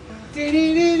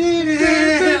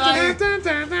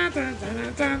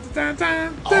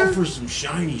 all for some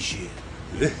shiny shit.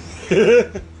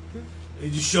 They're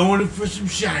just showing it for some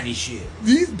shiny shit.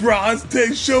 These bras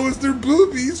take show us their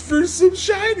boobies for some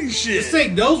shiny shit. Just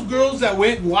think, those girls that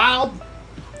went wild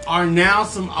are now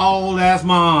some old ass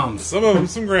moms. Some of them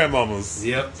some grandmamas.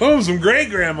 Yep. Some of them some great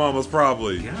grandmamas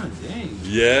probably. God dang.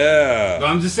 Yeah. But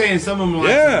I'm just saying, some of them are like,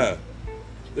 Yeah.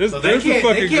 There's, so there's a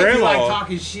fucking they can't grandma. be like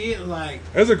talking shit like.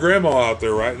 There's a grandma out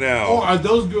there right now. Or are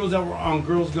those girls that were on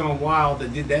Girls Gone Wild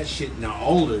that did that shit now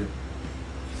older? You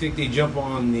think they jump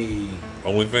on the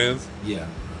OnlyFans? yeah?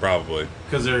 Probably.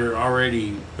 Because they're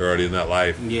already In that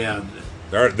life. yeah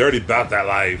They're already about that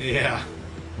life. yeah.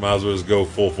 Might as well just go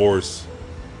full force.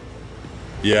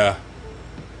 Yeah.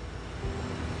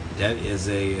 That is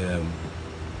a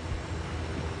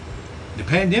the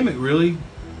pandemic really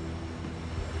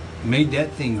made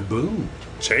that thing boom.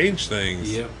 Change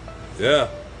things. Yep. Yeah.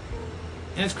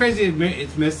 And it's crazy.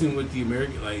 It's messing with the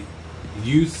American like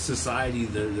youth society,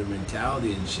 their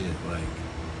mentality and shit. Like,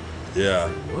 Yeah.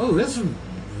 whoa, this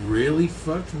really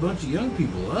fucked a bunch of young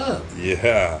people up.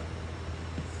 Yeah.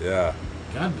 Yeah.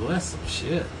 God bless them.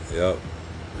 Shit. Yep.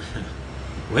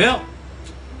 Well,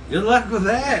 good luck with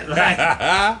that.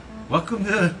 Like, welcome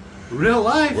to real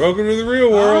life. Welcome to the real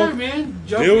All world. right, man.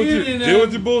 Jump Deal with in your and, deal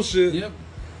with your bullshit. Yep.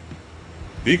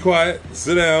 Be quiet.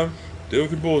 Sit down. Deal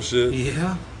with your bullshit.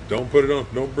 Yeah. Don't put it on.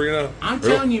 Don't bring it up. I'm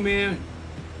telling you, man.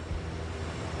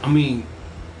 I mean,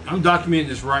 I'm documenting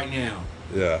this right now.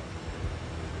 Yeah.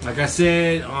 Like I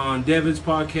said on Devin's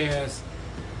podcast,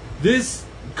 this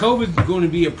COVID is going to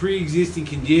be a pre-existing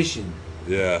condition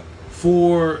Yeah.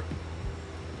 for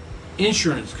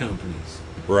insurance companies.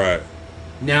 Right.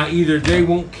 Now, either they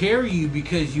won't carry you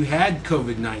because you had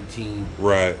COVID-19,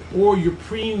 Right. or your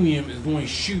premium is going to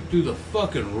shoot through the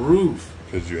fucking roof.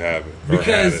 Because you have it. Or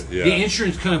Because had it. Yeah. the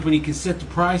insurance company can set the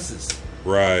prices.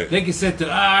 Right. They can set the,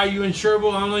 are you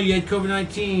insurable? I don't know, you had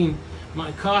COVID-19.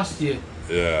 Might cost you.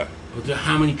 Yeah. But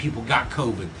how many people got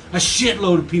COVID? A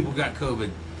shitload of people got COVID.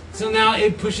 So now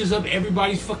it pushes up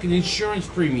everybody's fucking insurance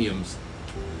premiums.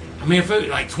 I mean, if it,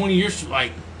 like 20 years,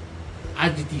 like, I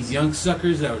get these young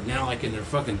suckers that are now like in their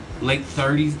fucking late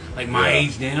 30s, like my Yeah.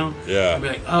 age now. Yeah. I'd be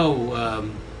like, oh,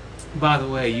 by the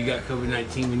way, you got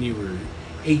COVID-19 when you were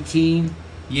 18?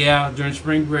 Yeah, during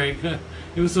spring break. It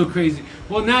was so crazy.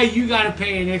 Well, now you got to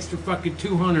pay an extra fucking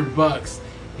 $200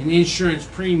 in insurance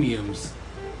premiums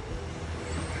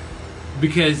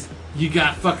because you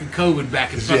got fucking COVID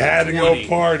back in fucking You had to 20. go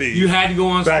party. You had to go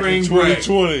on Back spring in break.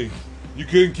 2020. You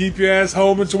couldn't keep your ass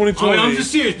home in 2020. I mean, I'm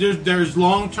just serious. There's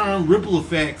long-term ripple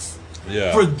effects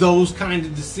Yeah. for those kind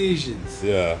of decisions.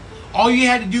 Yeah. All you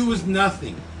had to do was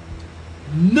nothing.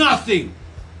 Nothing.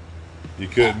 You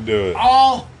couldn't do it.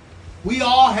 All we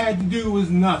all had to do was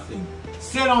nothing.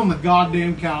 Sit on the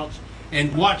goddamn couch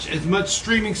and watch as much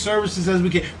streaming services as we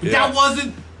can. But Yeah. that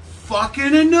wasn't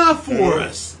fucking enough for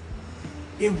us.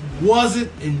 It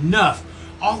wasn't enough.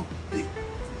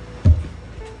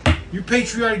 Your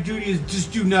patriotic duty is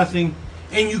just do nothing,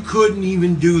 and you couldn't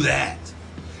even do that.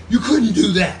 You couldn't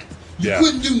do that. You Yeah.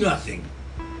 couldn't do nothing.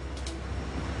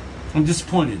 I'm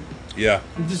disappointed. Yeah.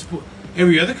 I'm disappointed.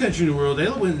 Every other country in the world, they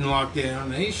went in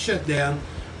lockdown. They shut down.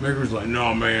 America was like,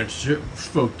 no, man, shit,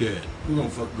 fuck that. We're going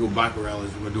to fucking go biker rallies.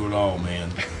 We're going to do it all,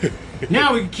 man.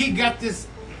 Now we got this.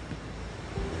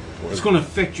 It's going to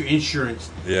affect your insurance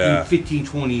Yeah. in 15,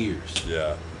 20 years.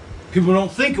 Yeah. People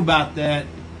don't think about that.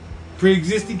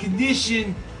 Pre-existing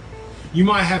condition. You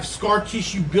might have scar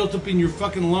tissue built up in your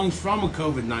fucking lungs from a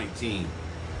COVID-19.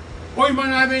 Or you might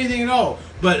not have anything at all.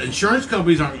 But insurance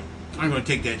companies aren't going to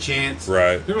take that chance.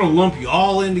 Right. They're going to lump you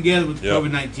all in together with Yep.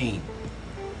 COVID-19.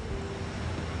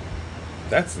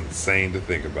 That's insane to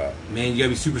think about. Man, you got to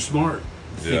be super smart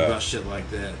to think Yeah. about shit like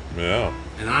that. Yeah.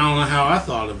 And I don't know how I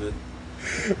thought of it.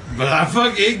 But I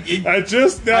fucking... I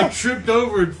just I now. tripped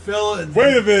over and fell...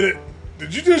 Wait a minute.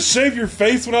 Did you just shave your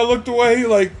face when I looked away?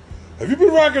 Like, have you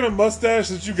been rocking a mustache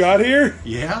since you got here?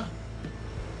 Yeah.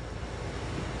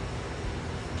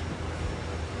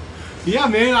 Yeah,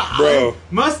 man. Bro.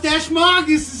 Mustache Mongus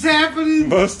is happening.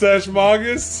 Mustache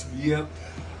Mongus? Yep.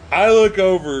 I look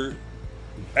over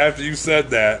after you said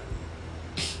that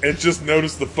and just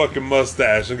notice the fucking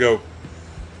mustache and go,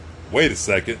 wait a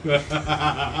second.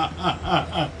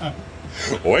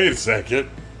 Wait a second.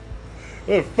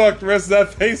 Where the fuck the rest of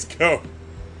that face go?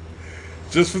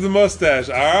 Just for the mustache.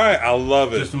 Alright, I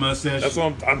love it. Just a mustache. That's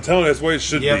what I'm telling you, that's the way it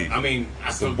should Yep. be. I mean,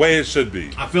 That's the way it should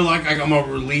be. I feel like I'm a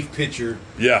relief pitcher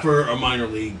Yeah. for a minor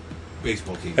league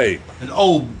baseball team. Hey. An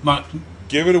old...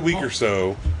 Give it a week or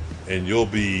so and you'll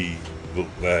be you'll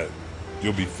be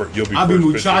I'll be first pitcher.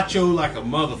 muchacho like a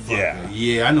motherfucker. Yeah.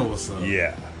 Yeah, I know what's up.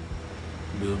 Yeah.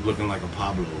 Be looking like a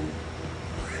Pablo.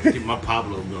 Get my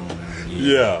Pablo going.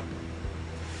 Yeah.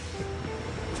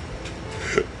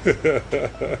 So,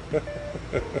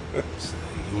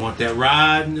 you want that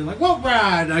ride? And they're like, what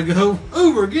ride? And I go,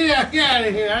 Uber, get out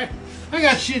of here. I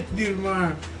got shit to do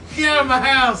tomorrow. Get out of my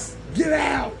house. Get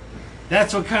out.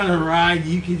 That's what kind of ride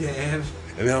you could have.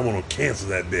 And then I'm gonna cancel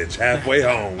that bitch halfway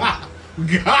home.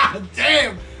 God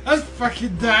damn, that's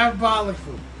fucking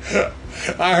diabolical.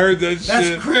 I heard that shit.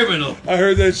 That's criminal. I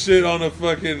heard that shit on a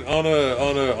fucking on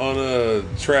a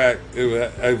track.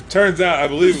 It turns out I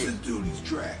believe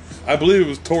it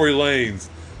was Tory Lanez.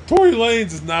 Tory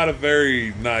Lanez is not a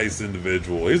very nice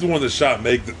individual. He's the one that shot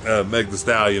Meg the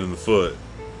Stallion in the foot,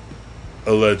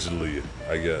 allegedly,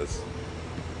 I guess.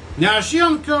 Now, is she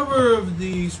on the cover of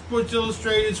the Sports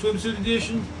Illustrated swimsuit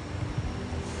edition?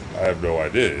 I have no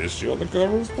idea. Is she on the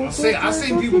cover of Sports Illustrated? I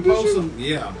seen people post them.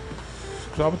 Yeah.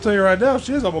 So I'm gonna tell you right now, if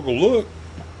she is, I'm gonna go look.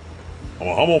 I'm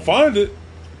gonna find it.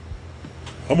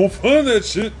 I'm gonna find that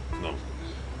shit. No.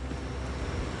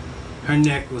 Her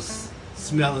neck was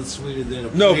smelling sweeter than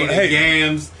a No, plate but hey, of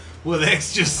yams with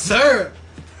extra syrup.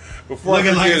 Before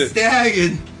Looking I like forget a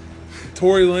stallion.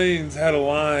 Tory Lanez had a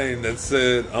line that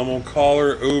said, I'm gonna call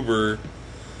her Uber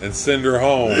and send her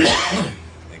home and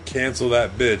cancel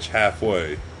that bitch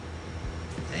halfway.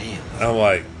 Damn. And I'm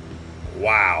like,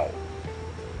 wow.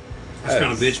 That's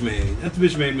kind of bitch made. That's a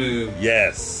bitch made move.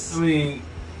 Yes. I mean,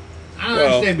 I don't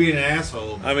understand being an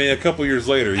asshole. I mean, a couple years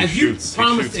later, if you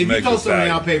told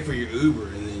somebody I'll pay for your Uber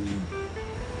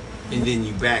and then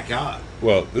you back out.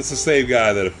 Well, this is the same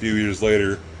guy that a few years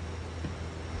later,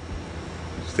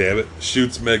 damn it,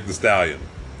 shoots Meg the Stallion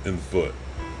in the foot.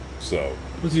 So,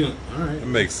 what's he doing? All right, it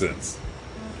makes sense.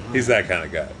 He's that kind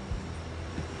of guy.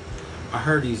 I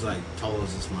heard he's like tall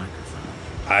as this microphone.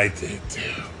 I did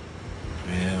too.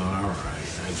 Well, all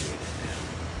right, I get it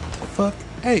now. Fuck.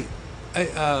 Hey,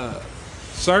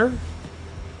 sir.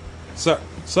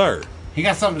 He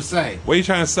got something to say. What are you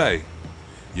trying to say?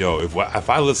 Yo, if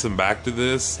I listen back to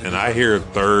this and I hear a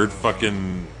third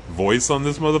fucking voice on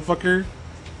this motherfucker,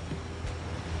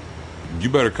 you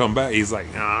better come back. He's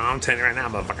like, no, I'm telling you right now,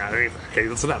 motherfucker. Okay,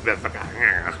 listen up,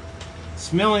 motherfucker.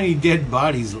 Smell any dead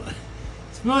bodies?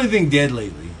 Smell anything dead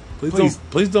lately?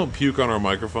 Please don't puke on our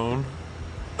microphone.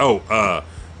 Oh, to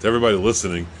everybody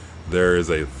listening, there is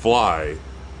a fly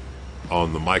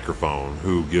on the microphone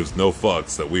who gives no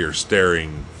fucks that we are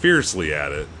staring fiercely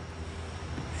at it.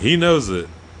 He knows it,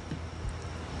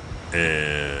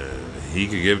 and he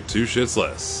could give two shits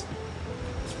less.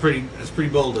 That's pretty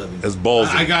bold of him. It's ballsy.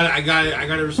 I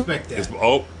gotta respect that.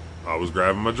 I was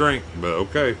grabbing my drink, but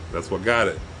okay, that's what got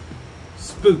it.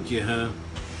 Spooked you, huh?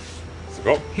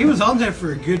 Oh. He was on there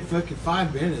for a good fucking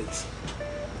 5 minutes.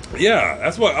 Yeah,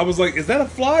 that's what I was like. Is that a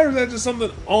fly or is that just something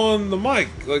on the mic?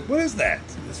 Like, what is that?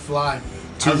 It's fly.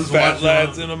 Two fat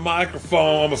lads in a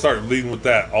microphone. I'm gonna start leading with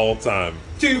that all the time.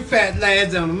 Two fat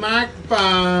lads on a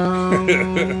microphone.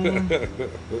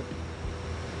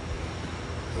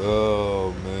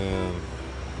 Oh man.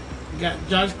 You got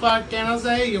Josh Clark and I'll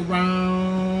say you're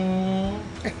wrong.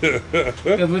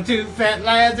 Cause we're two fat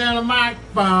lads on a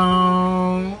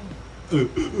microphone.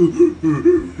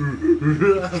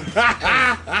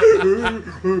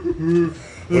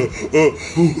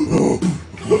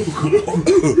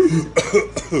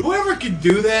 Whoever can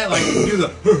do that, like do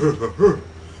the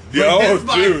that's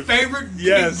my favorite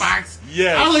beatbox.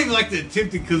 Yes. I don't even like to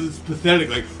attempt it because it's pathetic.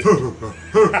 Like,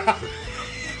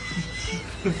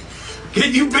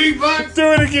 can you beatbox?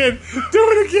 Do it again.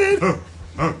 Do it again.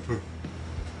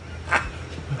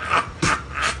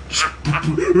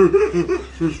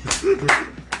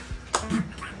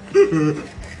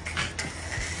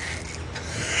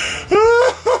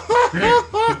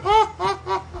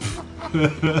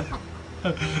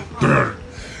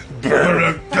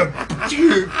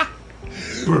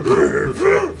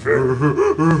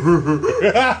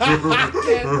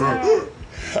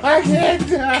 I can't.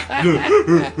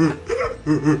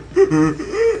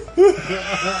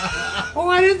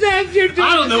 What is that you're doing?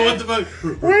 I don't know what the fuck.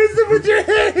 What is it with your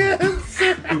hands?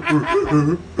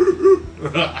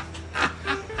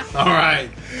 All right,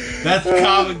 that's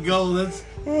common gold. That's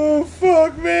Oh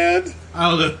fuck, man. I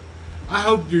don't know. I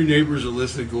hope your neighbors are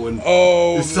listening. Going,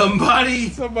 Oh, is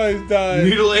somebody's dying.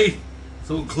 mutilate,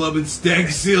 someone clubbing stag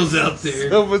seals out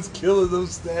there. Someone's killing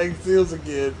those stag seals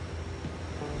again.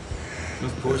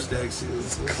 Those poor stag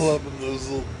seals. Clubbing those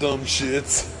little dumb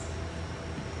shits.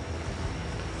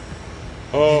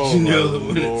 Oh, Did you know my that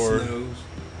when Lord. it snows?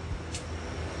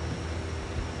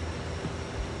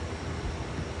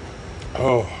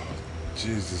 Oh,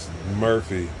 Jesus,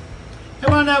 Murphy. It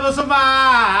will never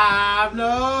survive,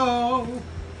 no.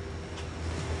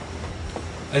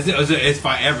 If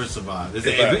I ever survive. If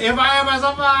I ever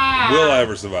survive. Will I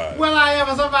ever survive? Will I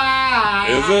ever survive?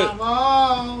 Is it?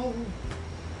 Oh.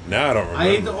 Now I don't remember. I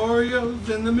ate the Oreos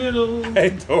in the middle.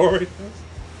 Hey, Tori.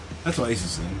 That's what I used to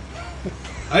sing.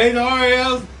 I ate the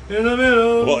Oreos in the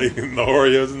middle. Well, eating the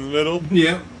Oreos in the middle?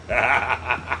 Yep.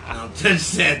 Don't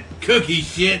touch that cookie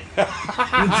shit.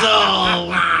 It's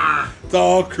all. It's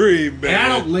all cream, man. And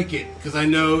I don't lick it because I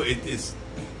know it's.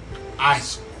 I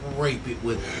scrape it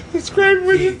with. Scrape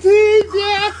with your teeth,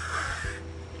 yeah.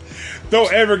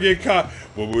 Don't ever get caught.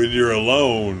 But when you're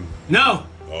alone. No.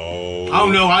 Oh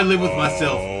no, I live with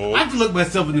myself. Oh. I have to look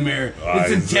myself in the mirror.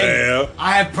 It's Isaiah. integrity.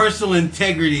 I have personal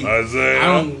integrity. Isaiah. I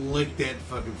don't lick that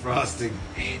fucking frosting.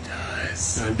 He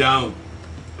does. I don't.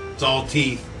 It's all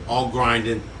teeth, all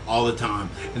grinding, all the time.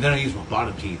 And then I use my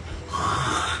bottom teeth.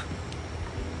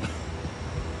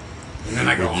 And then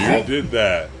I go, You did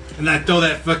that. and I throw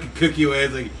that fucking cookie away.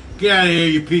 It's like, get out of here,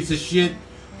 you piece of shit.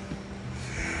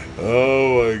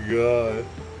 Oh my god.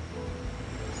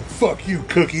 Fuck you,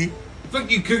 Cookie. Fuck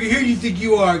you, cookie. Who do you think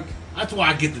you are? That's why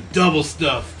I get the double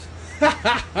stuffed.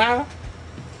 I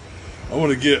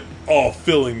want to get all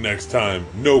filling next time.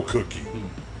 No cookie.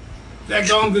 That's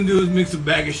all I'm gonna do is mix a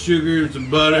bag of sugar and some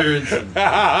butter and some.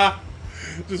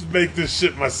 Just make this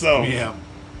shit myself. Yeah.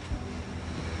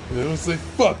 And I'll say,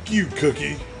 fuck you,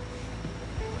 Cookie.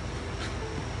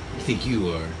 You think you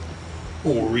are?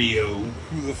 Oreo.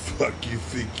 Who the fuck you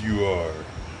think you are?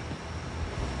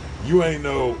 You ain't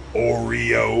no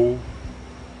Oreo.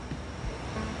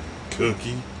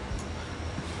 Cookie.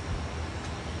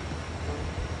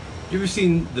 You ever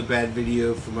seen the bad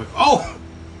video from like? Oh,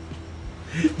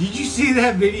 did you see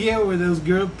that video where those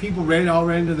people all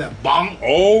ran to that bonk?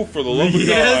 Oh, for the love of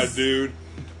Yes. God, dude.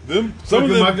 Some Some of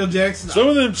them, Michael Jackson. some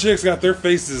of them chicks got their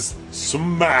faces I thought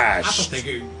smashed. they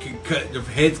could cut their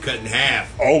heads cut in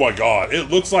half. Oh my god. It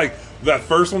looks like that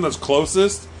first one that's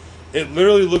closest, it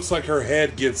literally looks like her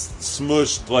head gets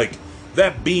smushed, like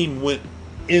that beam went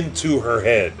into her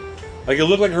head. Like it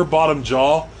looked like her bottom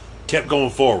jaw kept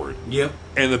going forward. Yep.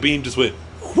 And the beam just went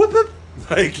whoop up,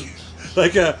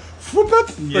 like a whoop up,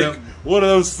 Yep. like one of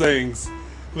those things.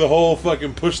 The whole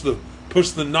fucking push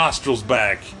the nostrils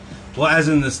back. Well, as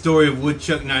in the story of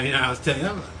Woodchuck 99, I was telling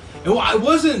you, it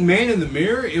wasn't Man in the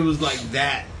Mirror. It was like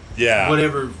that. Yeah.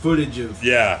 Whatever footage of.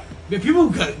 Yeah. Man,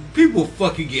 people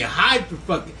fucking get hyped for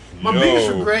fucking. My Yo. biggest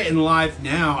regret in life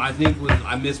now, I think, was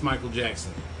I miss Michael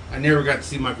Jackson. I never got to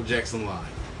see Michael Jackson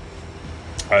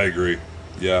live. I agree.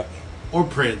 Yeah. Or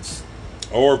Prince.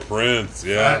 Or Prince.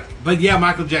 Yeah. But yeah,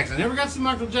 Michael Jackson. I never got to see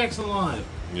Michael Jackson live.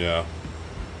 Yeah.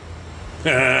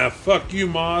 Fuck you,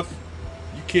 Moth.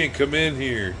 You can't come in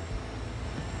here.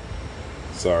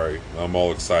 Sorry. I'm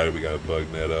all excited. We got a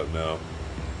bug net up now.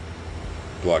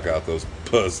 Block out those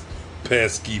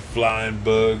pesky flying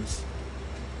bugs.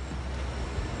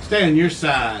 Stay on your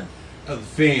side of the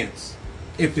fence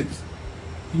if it's,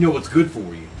 you know what's good for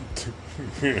you.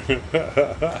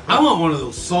 I want one of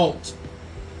those salt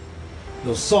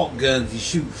guns you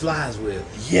shoot flies with.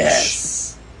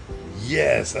 Yes.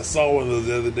 Yes. I saw one of those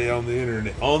the other day on the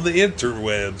internet. On the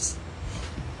interwebs.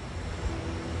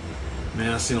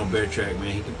 Man, I seen on Bear Track,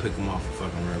 man, he can pick them off with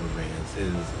fucking rubber bands. It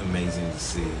is amazing to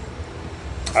see.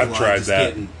 I've tried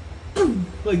that.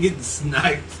 Getting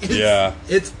sniped. Yeah.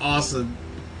 It's awesome.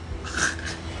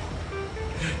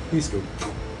 He's go.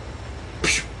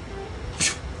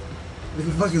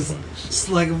 It's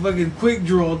like a fucking quick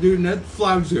draw, dude, and that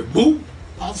fly was there, boom!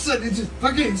 All of a sudden it just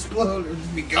fucking explode and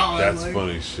just be gone. That's like,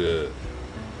 funny shit.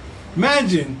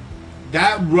 Imagine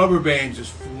that rubber band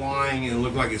just flying and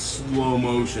look like it's slow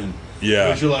motion. Yeah.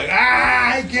 But you're like,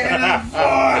 I can't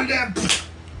afford that.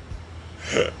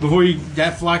 Before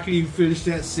that fly could even finish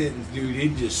that sentence, dude,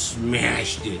 it just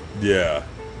smashed it. Yeah.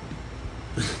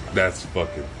 That's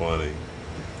fucking funny.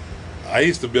 I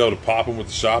used to be able to pop them with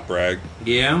the shop rag.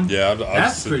 Yeah? Yeah, I'd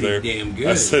That's sit pretty there. damn good.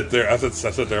 I sit there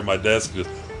at my desk and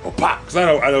just pop, because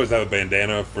I always have a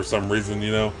bandana for some reason,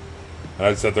 you know. And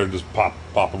I'd sit there and just pop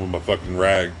them with my fucking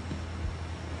rag.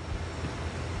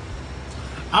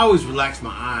 I always relax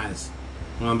my eyes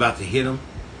when I'm about to hit them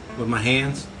with my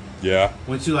hands. Yeah.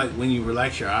 When you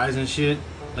relax your eyes and shit,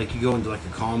 like you go into like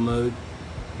a calm mode,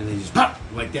 and they just pop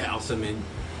like that. All of a sudden, man,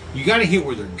 you got to hit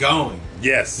where they're going,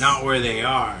 Yes. not where they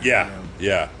are. Yeah. you know?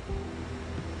 Yeah.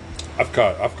 I've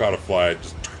caught a fly,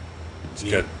 just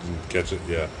Yeah. catch it.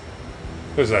 Yeah.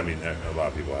 Because I mean, a lot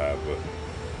of people have, but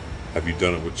have you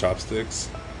done it with chopsticks?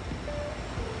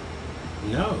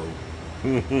 No.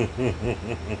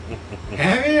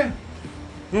 Have you?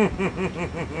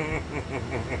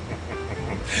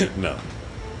 No.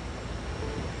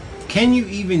 Can you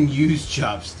even use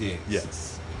chopsticks?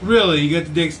 Yes. Really? You got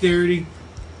the dexterity?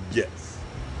 Yes,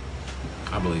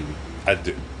 I believe you. I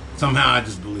do. Somehow I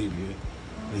just believe you.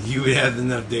 Like you would have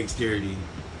enough dexterity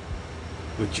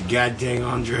with your goddamn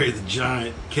Andre the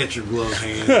Giant catcher glove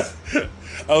hands.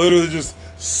 I literally just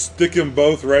stick them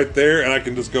both right there, and I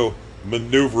can just go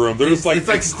maneuver them. They're just like it's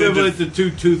like extended- equivalent to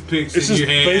 2 toothpicks It's in just your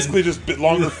hand. basically just bit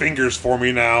longer fingers for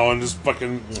me now, and just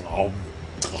fucking home.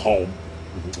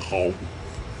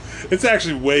 It's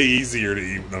actually way easier to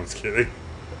eat. No, I'm just kidding.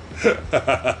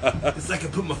 It's like I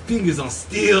put my fingers on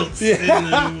stilts. You're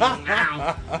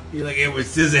like Edward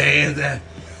Scissorhands.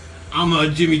 I'm a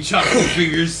Jimmy Chocolate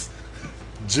Fingers.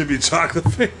 Jimmy Chocolate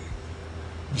Finger.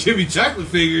 Jimmy Chocolate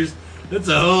Fingers. That's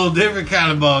a whole different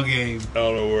kind of ball game. I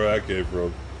don't know where that came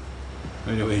from.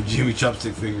 Anyway, Jimmy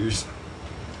Chopstick Fingers.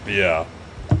 Yeah,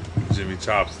 Jimmy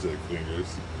Chopstick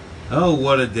Fingers. Oh,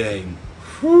 what a day!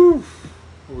 Whew.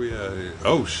 Where we at here?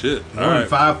 Oh shit! All right.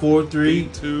 5, 4, 3,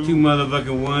 2, 2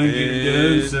 motherfucking 1. Get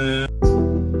it done, son.